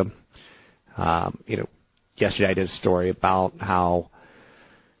tax system. Yesterday I did a story about how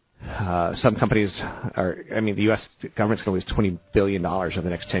some companies the U.S. government's going to lose $20 billion over the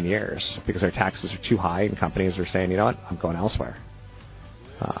next 10 years because their taxes are too high, and companies are saying, you know what, I'm going elsewhere.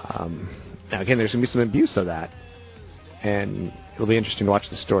 Now, again, there's going to be some abuse of that, and it'll be interesting to watch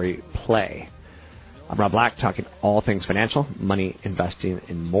the story play. I'm Rob Black, talking all things financial, money, investing,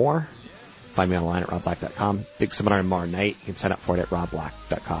 and more. Find me online at robblack.com. Big seminar tomorrow night. You can sign up for it at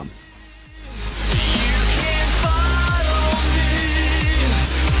robblack.com.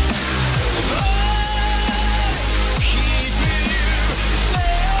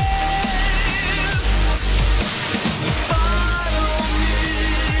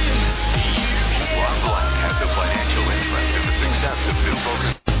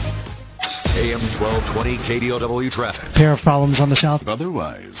 AM 1220 KDOW traffic. Pair of problems on the south.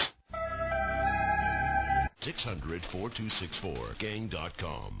 Otherwise.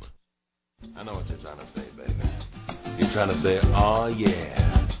 600-4264-gang.com. I know what you're trying to say, baby. You're trying to say, oh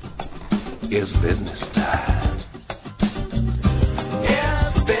yeah, it's business time.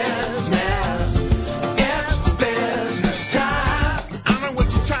 It's business. It's business time. I know what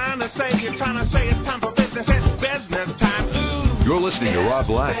you're trying to say. You're trying to say it's time for business. It's business time. You're listening to Rob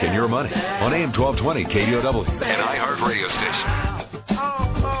Black and Your Money on AM 1220 KDOW, an iHeart radio station.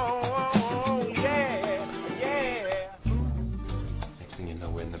 Next thing you know,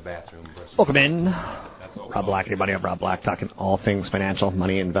 we're in the bathroom. Welcome in. Rob Black and Your Money. I'm Rob Black, talking all things financial,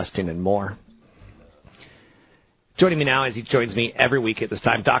 money, investing, and more. Joining me now, as he joins me every week at this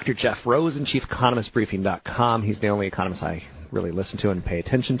time, Dr. Jeff Rosen, ChiefEconomistBriefing.com. He's the only economist I really listen to and pay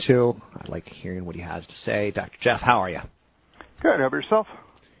attention to. I like hearing what he has to say. Dr. Jeff, how are you? Good. How about yourself?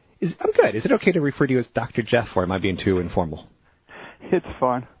 I'm good. Is it okay to refer to you as Dr. Jeff, or am I being too informal? It's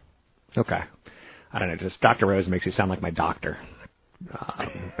fine. Okay. I don't know. Just Dr. Rose makes you sound like my doctor.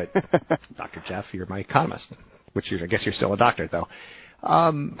 But Dr. Jeff, you're my economist, which I guess you're still a doctor, though.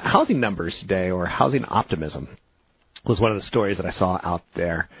 Housing numbers today, or housing optimism, was one of the stories that I saw out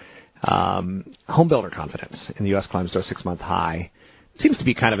there. Home builder confidence in the U.S. climbs to a 6-month high. Seems to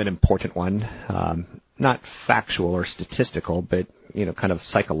be kind of an important one. Not factual or statistical, but kind of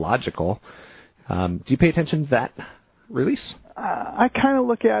psychological. Do you pay attention to that release? I kind of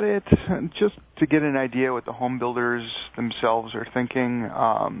look at it just to get an idea what the home builders themselves are thinking.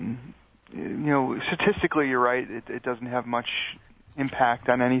 Statistically, you're right. It doesn't have much impact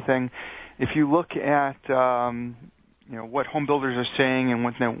on anything. If you look at what home builders are saying and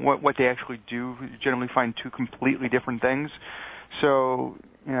what they actually do, you generally find two completely different things. So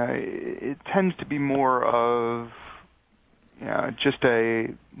it tends to be more of just a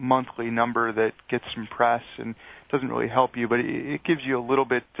monthly number that gets some press and doesn't really help you, but it gives you a little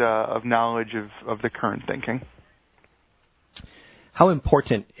bit of knowledge of the current thinking. How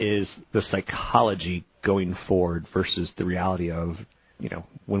important is the psychology going forward versus the reality of,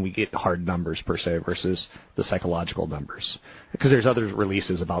 when we get hard numbers per se versus the psychological numbers? Because there's other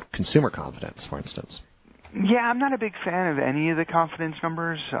releases about consumer confidence, for instance. Yeah, I'm not a big fan of any of the confidence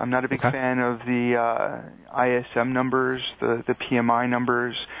numbers. I'm not a big fan of the ISM numbers, the PMI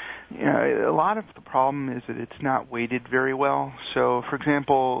numbers. A lot of the problem is that it's not weighted very well. So, for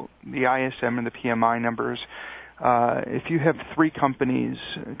example, the ISM and the PMI numbers, if you have three companies,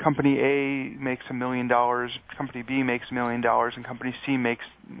 company A makes $1 million, company B makes $1 million, and company C makes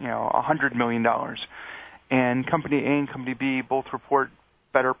 $100 million, and company A and company B both report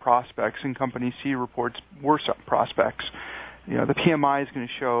better prospects, and company C reports worse prospects, the PMI is going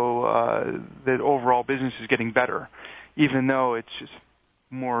to show that overall business is getting better, even though it's just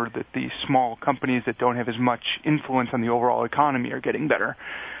more that the small companies that don't have as much influence on the overall economy are getting better.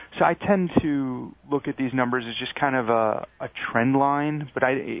 So I tend to look at these numbers as just kind of a trend line, but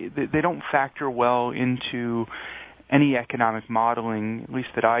they don't factor well into any economic modeling, at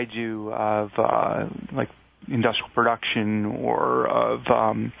least that I do, of like industrial production or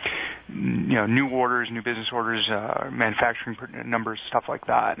of new orders, new business orders, manufacturing numbers, stuff like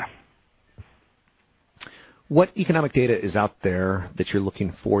that. What economic data is out there that you're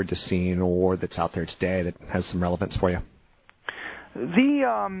looking forward to seeing, or that's out there today that has some relevance for you?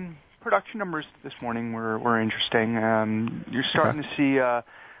 The production numbers this morning were interesting. You're starting to see a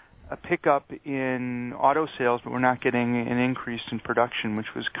pickup in auto sales, but we're not getting an increase in production,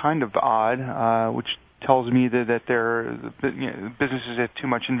 which was kind of odd, which tells me that businesses have too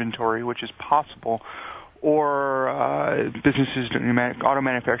much inventory, which is possible, or auto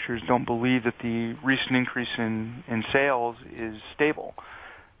manufacturers don't believe that the recent increase in sales is stable.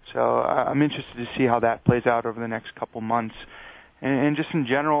 So I'm interested to see how that plays out over the next couple months. And just in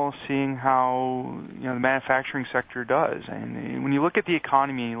general, seeing how the manufacturing sector does. And when you look at the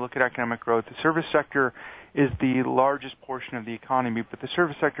economy, and you look at economic growth, the service sector is the largest portion of the economy, but the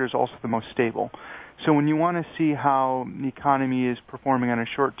service sector is also the most stable. So when you want to see how the economy is performing on a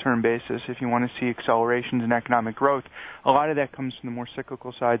short-term basis, if you want to see accelerations in economic growth, a lot of that comes from the more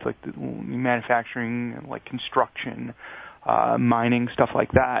cyclical sides, like the manufacturing, like construction, mining, stuff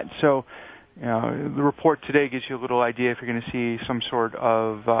like that. So the report today gives you a little idea if you're going to see some sort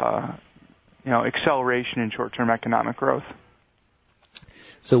of acceleration in short-term economic growth.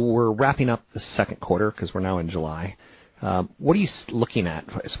 So we're wrapping up the second quarter because we're now in July. What are you looking at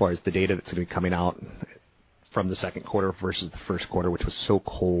as far as the data that's going to be coming out from the second quarter versus the first quarter, which was so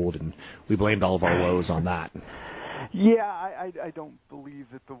cold, and we blamed all of our woes on that? Yeah, I don't believe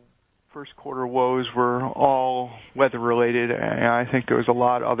that the first quarter woes were all weather related. I think there was a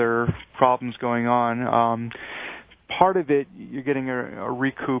lot of other problems going on. Part of it, you're getting a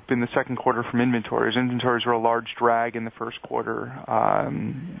recoup in the second quarter from inventories. Inventories were a large drag in the first quarter.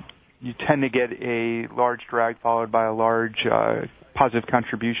 You tend to get a large drag followed by a large positive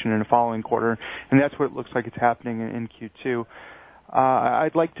contribution in the following quarter, and that's what it looks like it's happening in Q2.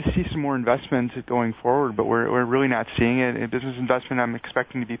 I'd like to see some more investment going forward, but we're really not seeing it. In business investment, I'm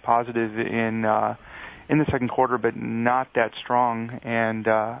expecting to be positive in the second quarter, but not that strong, and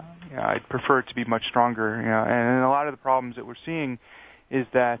I'd prefer it to be much stronger. And a lot of the problems that we're seeing is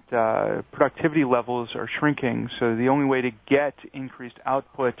that productivity levels are shrinking, so the only way to get increased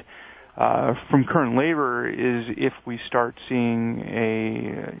output from current labor is if we start seeing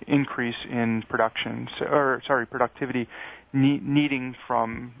a increase in productivity needing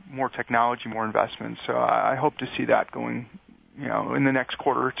from more technology, more investment. So I hope to see that going, in the next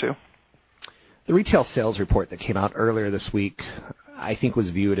quarter or two. The retail sales report that came out earlier this week, I think, was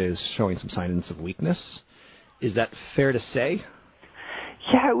viewed as showing some signs of weakness. Is that fair to say?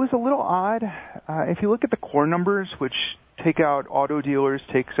 Yeah, it was a little odd. If you look at the core numbers, which take out auto dealers,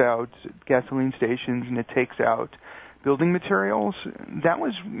 takes out gasoline stations, and it takes out building materials, that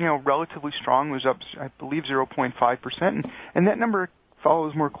was relatively strong. It was up, I believe, 0.5%, and that number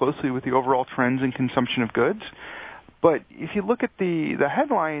follows more closely with the overall trends in consumption of goods. But if you look at the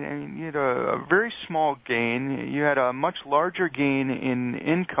headline, you had a very small gain. You had a much larger gain in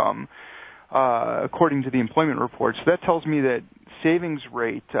income, according to the employment report. So that tells me that savings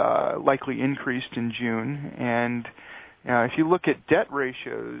rate likely increased in June. And if you look at debt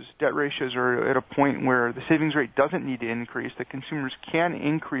ratios are at a point where the savings rate doesn't need to increase. The consumers can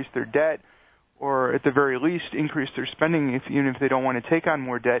increase their debt, or at the very least increase their spending even if they don't want to take on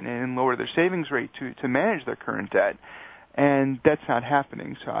more debt, and lower their savings rate to manage their current debt. And that's not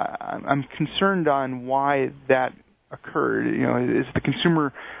happening. So I'm concerned on why that occurred. Is the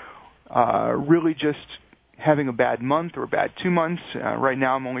consumer really just having a bad month or a bad 2 months? Right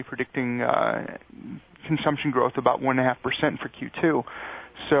now I'm only predicting consumption growth about 1.5% for Q2.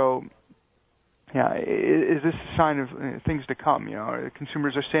 So yeah, is this a sign of things to come?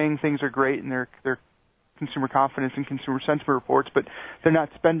 Consumers are saying things are great in their consumer confidence and consumer sentiment reports, but they're not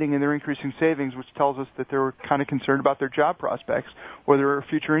spending and they're increasing savings, which tells us that they're kind of concerned about their job prospects or their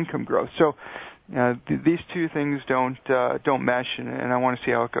future income growth. So these two things don't mesh, and I want to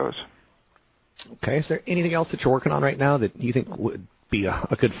see how it goes. Okay. Is there anything else that you're working on right now that you think would be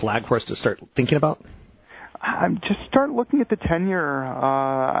a good flag for us to start thinking about? Just start looking at the 10-year.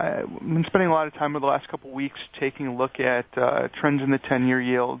 I've been spending a lot of time over the last couple of weeks taking a look at trends in the 10-year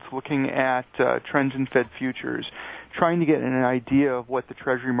yields, looking at trends in Fed futures, trying to get an idea of what the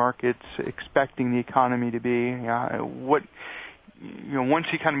Treasury market's expecting the economy to be. Once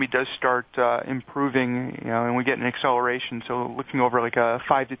the economy does start improving, and we get an acceleration, so looking over like a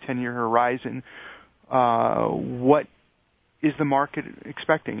 5 to 10-year horizon, what is the market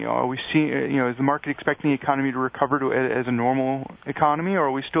expecting? Are we seeing? Is the market expecting the economy to recover as a normal economy, or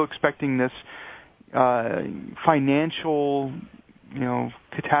are we still expecting this financial,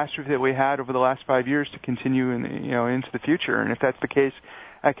 catastrophe that we had over the last 5 years to continue into the future? And if that's the case,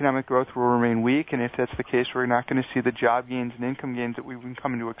 economic growth will remain weak. And if that's the case, we're not going to see the job gains and income gains that we've been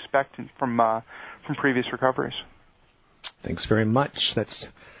coming to expect from previous recoveries. Thanks very much. That's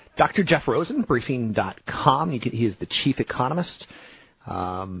Dr. Jeff Rosen, Briefing.com. He is the chief economist.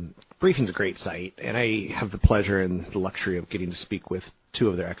 Briefing's a great site, and I have the pleasure and the luxury of getting to speak with two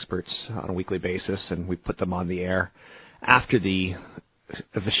of their experts on a weekly basis, and we put them on the air. After if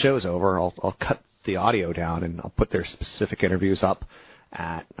the show's over, I'll cut the audio down, and I'll put their specific interviews up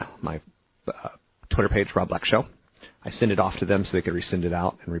at my Twitter page, Rob Black Show. I send it off to them so they can resend it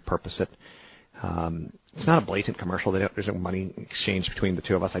out and repurpose it. It's not a blatant commercial. There's no money exchange between the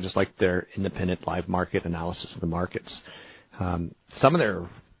two of us. I just like their independent live market analysis of the markets. Some of their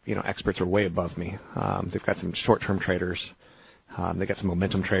experts are way above me. They've got some short-term traders. They've got some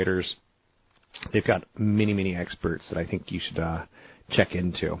momentum traders. They've got many, many experts that I think you should check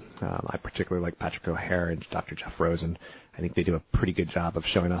into. I particularly like Patrick O'Hare and Dr. Jeff Rosen. I think they do a pretty good job of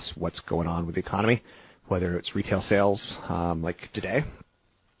showing us what's going on with the economy, whether it's retail sales like today,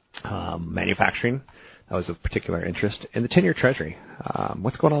 manufacturing. That was of particular interest. And the 10-year Treasury.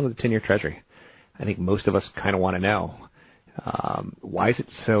 What's going on with the 10-year Treasury? I think most of us kind of want to know. Why is it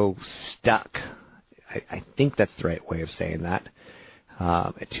so stuck? I think that's the right way of saying that.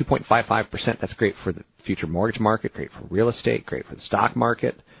 At 2.55%, that's great for the future mortgage market, great for real estate, great for the stock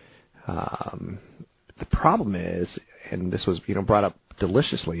market. The problem is, and this was brought up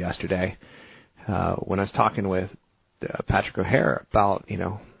deliciously yesterday when I was talking with Patrick O'Hare about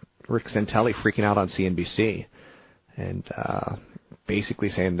Rick Santelli freaking out on CNBC and basically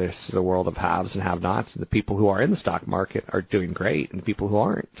saying this is a world of haves and have-nots, and the people who are in the stock market are doing great, and the people who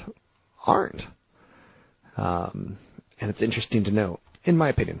aren't. And it's interesting to note, in my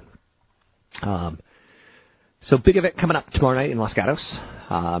opinion. So big event coming up tomorrow night in Los Gatos.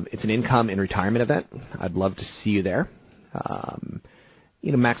 It's an income and retirement event. I'd love to see you there.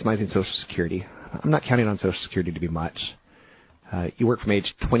 Maximizing Social Security. I'm not counting on Social Security to be much. You work from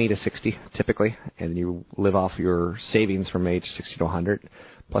age 20 to 60 typically, and you live off your savings from age 60 to 100.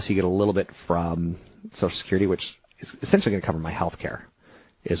 Plus you get a little bit from Social Security, which is essentially going to cover my health care,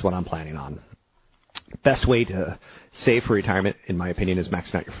 is what I'm planning on. Best way to save for retirement, in my opinion, is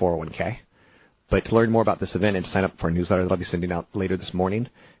maxing out your 401k. But to learn more about this event and to sign up for a newsletter that I'll be sending out later this morning,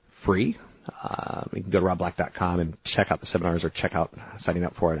 free, you can go to robblack.com and check out the seminars or check out signing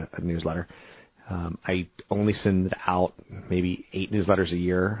up for a newsletter. I only send out maybe 8 newsletters a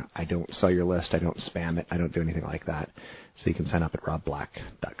year. I don't sell your list. I don't spam it. I don't do anything like that. So you can sign up at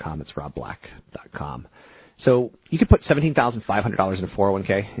robblack.com. It's robblack.com. So you could put $17,500 in a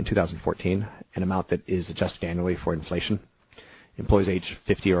 401k in 2014, an amount that is adjusted annually for inflation. Employees age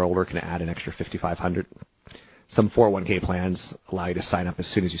 50 or older can add an extra $5,500. Some 401k plans allow you to sign up as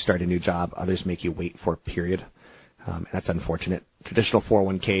soon as you start a new job. Others make you wait for a period. And that's unfortunate. Traditional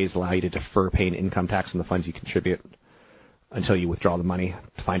 401ks allow you to defer paying income tax on the funds you contribute until you withdraw the money.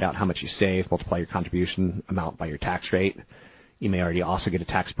 To find out how much you save, multiply your contribution amount by your tax rate. You may already also get a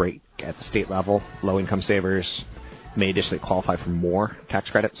tax break at the state level. Low-income savers may additionally qualify for more tax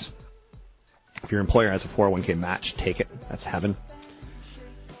credits. If your employer has a 401k match, take it. That's heaven.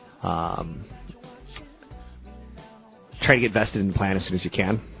 Try to get vested in the plan as soon as you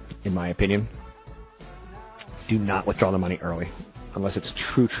can, in my opinion. Do not withdraw the money early, unless it's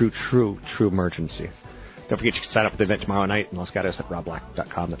true emergency. Don't forget you can sign up for the event tomorrow night in Los Gatos at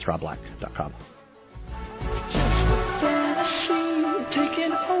robblack.com. That's robblack.com.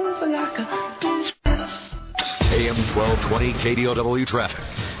 AM 1220 KDOW traffic.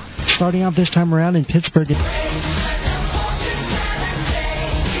 Starting out this time around in Pittsburgh.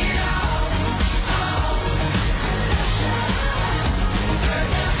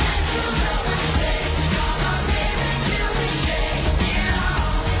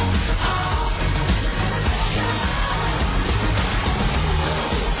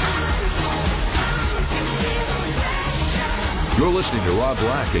 listening to Rob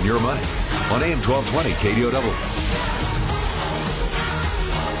Black and Your Money on AM 1220 KDOW.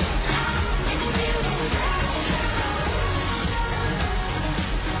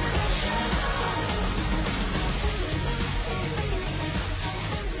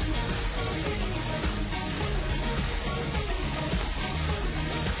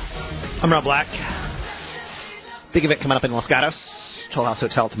 I'm Rob Black. Big event coming up in Los Gatos, Toll House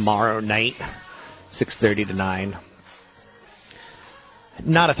Hotel tomorrow night, 6:30 to 9.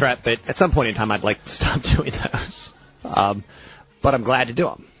 Not a threat, but at some point in time I'd like to stop doing those. But I'm glad to do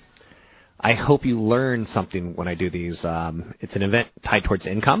them. I hope you learn something when I do these. It's an event tied towards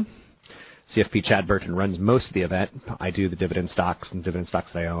income. CFP Chad Burton runs most of the event. I do the dividend stocks and dividend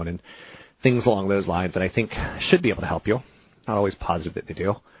stocks that I own and things along those lines that I think should be able to help you. Not always positive that they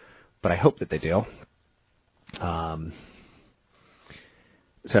do, but I hope that they do.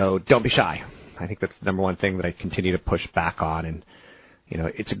 So don't be shy. I think that's the number one thing that I continue to push back on. And, you know,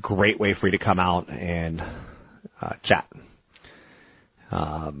 it's a great way for you to come out and chat.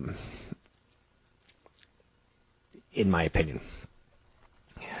 In my opinion.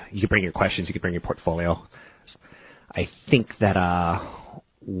 You can bring your questions. You can bring your portfolio. I think that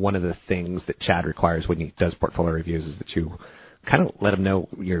one of the things that Chad requires when he does portfolio reviews is that you kind of let him know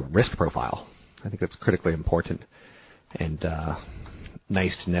your risk profile. I think that's critically important and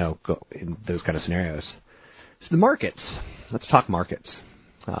nice to know in those kind of scenarios. So the markets. Let's talk markets.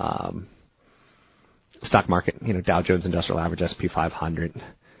 Stock market, you know, Dow Jones Industrial Average, S&P 500.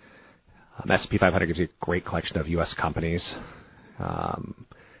 S&P 500 gives you a great collection of U.S. companies.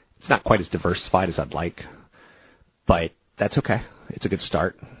 It's not quite as diversified as I'd like, but that's okay. It's a good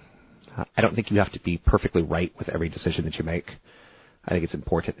start. I don't think you have to be perfectly right with every decision that you make. I think it's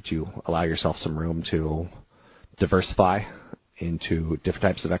important that you allow yourself some room to diversify into different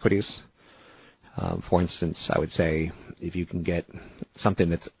types of equities. For instance, I would say if you can get something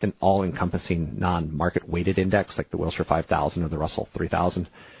that's an all-encompassing non-market weighted index like the Wilshire 5000 or the Russell 3000,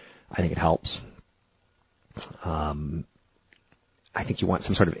 I think it helps. I think you want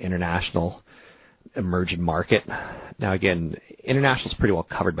some sort of international emerging market. Now, again, international is pretty well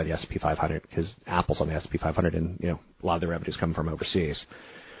covered by the S&P 500 because Apple's on the S&P 500, and you know a lot of the revenues come from overseas.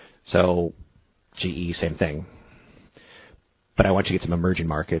 So, GE, same thing. But I want you to get some emerging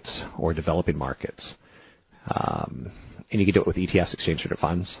markets or developing markets, and you can do it with ETFs, exchange-traded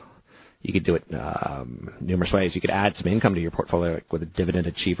funds. You could do it numerous ways. You could add some income to your portfolio with a dividend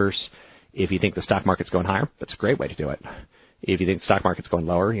achievers. If you think the stock market's going higher, that's a great way to do it. If you think the stock market's going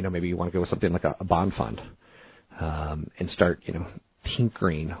lower, you know, maybe you want to go with something like a bond fund and start, you know,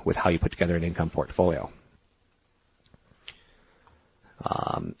 tinkering with how you put together an income portfolio.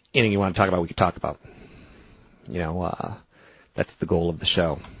 Anything you want to talk about, we could talk about. You know, that's the goal of the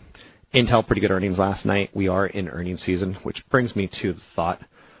show. Intel, pretty good earnings last night. We are in earnings season, which brings me to the thought.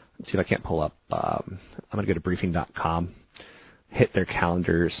 Let's see if I can't pull up. I'm going to go to briefing.com, hit their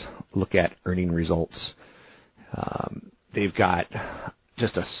calendars, look at earning results. They've got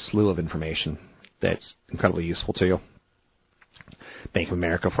just a slew of information that's incredibly useful to you. Bank of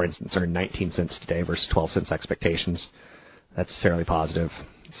America, for instance, earned 19 cents today versus 12 cents expectations. That's fairly positive.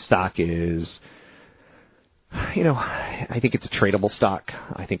 Stock is, you know, I think it's a tradable stock.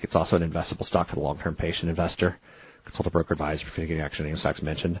 I think it's also an investable stock for the long-term patient investor. Consult a broker advisor for taking action on any stocks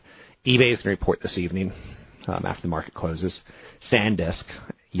mentioned. eBay is going to report this evening after the market closes. SanDisk,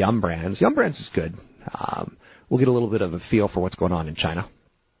 Yum Brands. Yum Brands is good. We'll get a little bit of a feel for what's going on in China,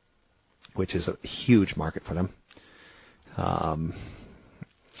 which is a huge market for them.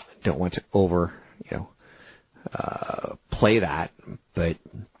 Don't want to play that, but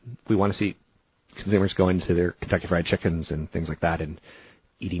we want to see consumers go into their Kentucky Fried Chickens and things like that and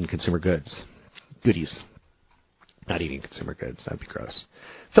eating consumer goodies. Not eating consumer goods. That would be gross.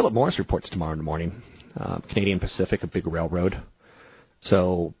 Philip Morris reports tomorrow in the morning. Canadian Pacific, a big railroad.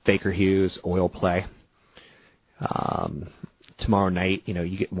 So Baker Hughes, oil play. Tomorrow night, you know,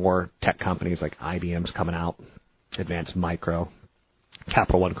 you get more tech companies like IBM's coming out, Advanced Micro,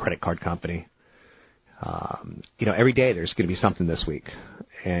 Capital One credit card company. You know, every day there's going to be something this week.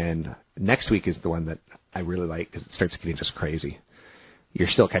 And next week is the one that I really like because it starts getting just crazy. You're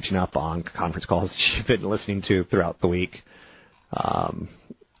still catching up on conference calls that you've been listening to throughout the week.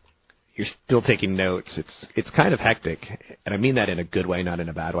 You're still taking notes. It's kind of hectic, and I mean that in a good way, not in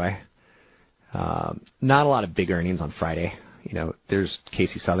a bad way. Not a lot of big earnings on Friday. You know, there's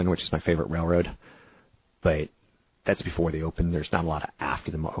Casey Southern, which is my favorite railroad, but that's before the open. There's not a lot of after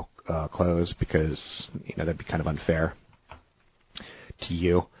the close because, you know, that'd be kind of unfair to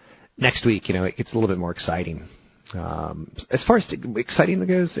you. Next week, you know, it gets a little bit more exciting. As far as exciting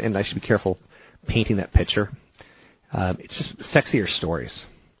goes, and I should be careful painting that picture, It's just sexier stories.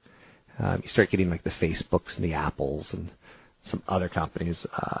 You start getting like the Facebooks and the Apples and some other companies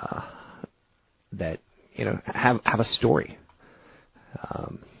that have a story.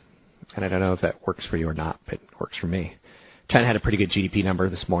 And I don't know if that works for you or not, but it works for me. China had a pretty good GDP number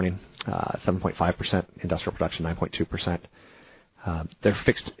this morning, 7.5%, industrial production 9.2%. Their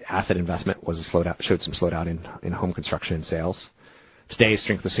fixed asset investment showed some slowdown in home construction and sales. Today,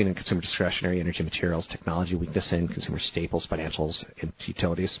 strength was seen in consumer discretionary, energy materials, technology, weakness in consumer staples, financials, and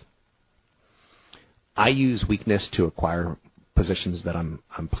utilities. I use weakness to acquire positions that I'm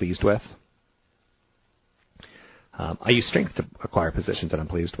pleased with. I use strength to acquire positions that I'm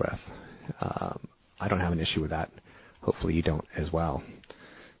pleased with. I don't have an issue with that. Hopefully you don't as well.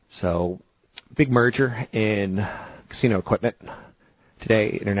 So, big merger in casino equipment.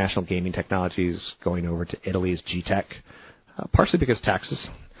 Today, International Gaming Technologies going over to Italy's GTEC, partially because taxes.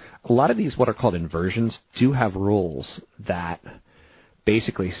 A lot of these, what are called inversions, do have rules that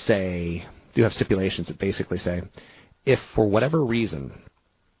basically have stipulations that basically say, if for whatever reason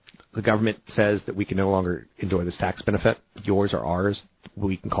the government says that we can no longer enjoy this tax benefit, yours or ours,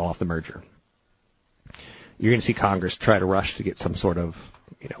 we can call off the merger. You're going to see Congress try to rush to get some sort of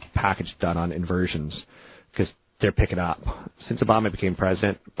package done on inversions because they're picking up. Since Obama became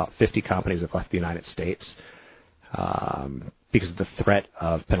president, about 50 companies have left the United States because of the threat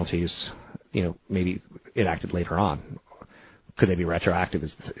of penalties, maybe enacted later on. Could they be retroactive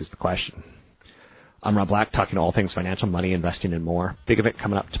is the question. I'm Rob Black, talking all things financial, money, investing, and more. Big event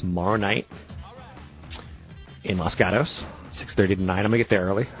coming up tomorrow night in Los Gatos, 6:30 to 9. I'm going to get there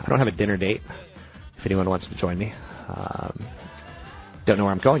early. I don't have a dinner date if anyone wants to join me. Don't know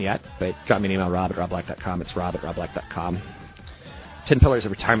where I'm going yet, but drop me an email, rob@robblack.com. It's rob@robblack.com. 10 Pillars of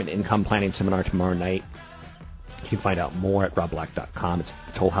Retirement Income Planning Seminar tomorrow night. You can find out more at robblack.com. It's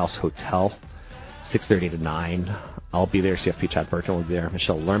the Toll House Hotel, 6:30 to 9. I'll be there. CFP Chad Burton will be there.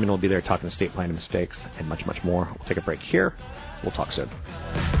 Michelle Lerman will be there talking estate planning mistakes and much, much more. We'll take a break here. We'll talk soon.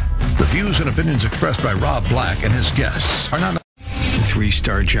 The views and opinions expressed by Rob Black and his guests are not...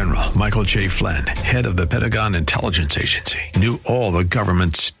 3-star General Michael J. Flynn, head of the Pentagon Intelligence Agency, knew all the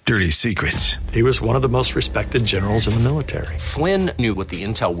government's dirty secrets. He was one of the most respected generals in the military. Flynn knew what the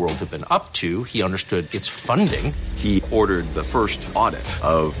intel world had been up to. He understood its funding. He ordered the first audit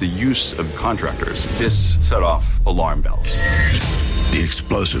of the use of contractors. This set off alarm bells. The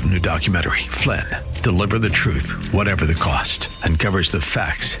explosive new documentary, Flynn, Deliver the Truth, Whatever the Cost, uncovers the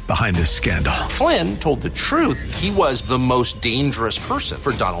facts behind this scandal. Flynn told the truth. He was the most dangerous person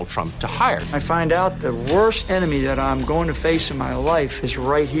for Donald Trump to hire. I find out the worst enemy that I'm going to face in my life is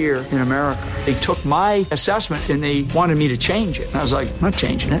right here in America. They took my assessment and they wanted me to change it. And I was like, I'm not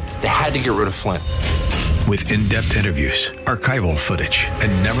changing it. They had to get rid of Flynn. With in-depth interviews, archival footage,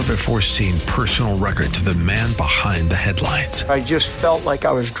 and never-before-seen personal records of the man behind the headlines. I just felt like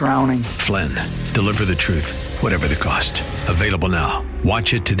I was drowning. Flynn, Deliver the Truth, Whatever the Cost. Available now.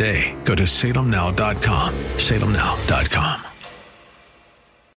 Watch it today. Go to salemnow.com. salemnow.com.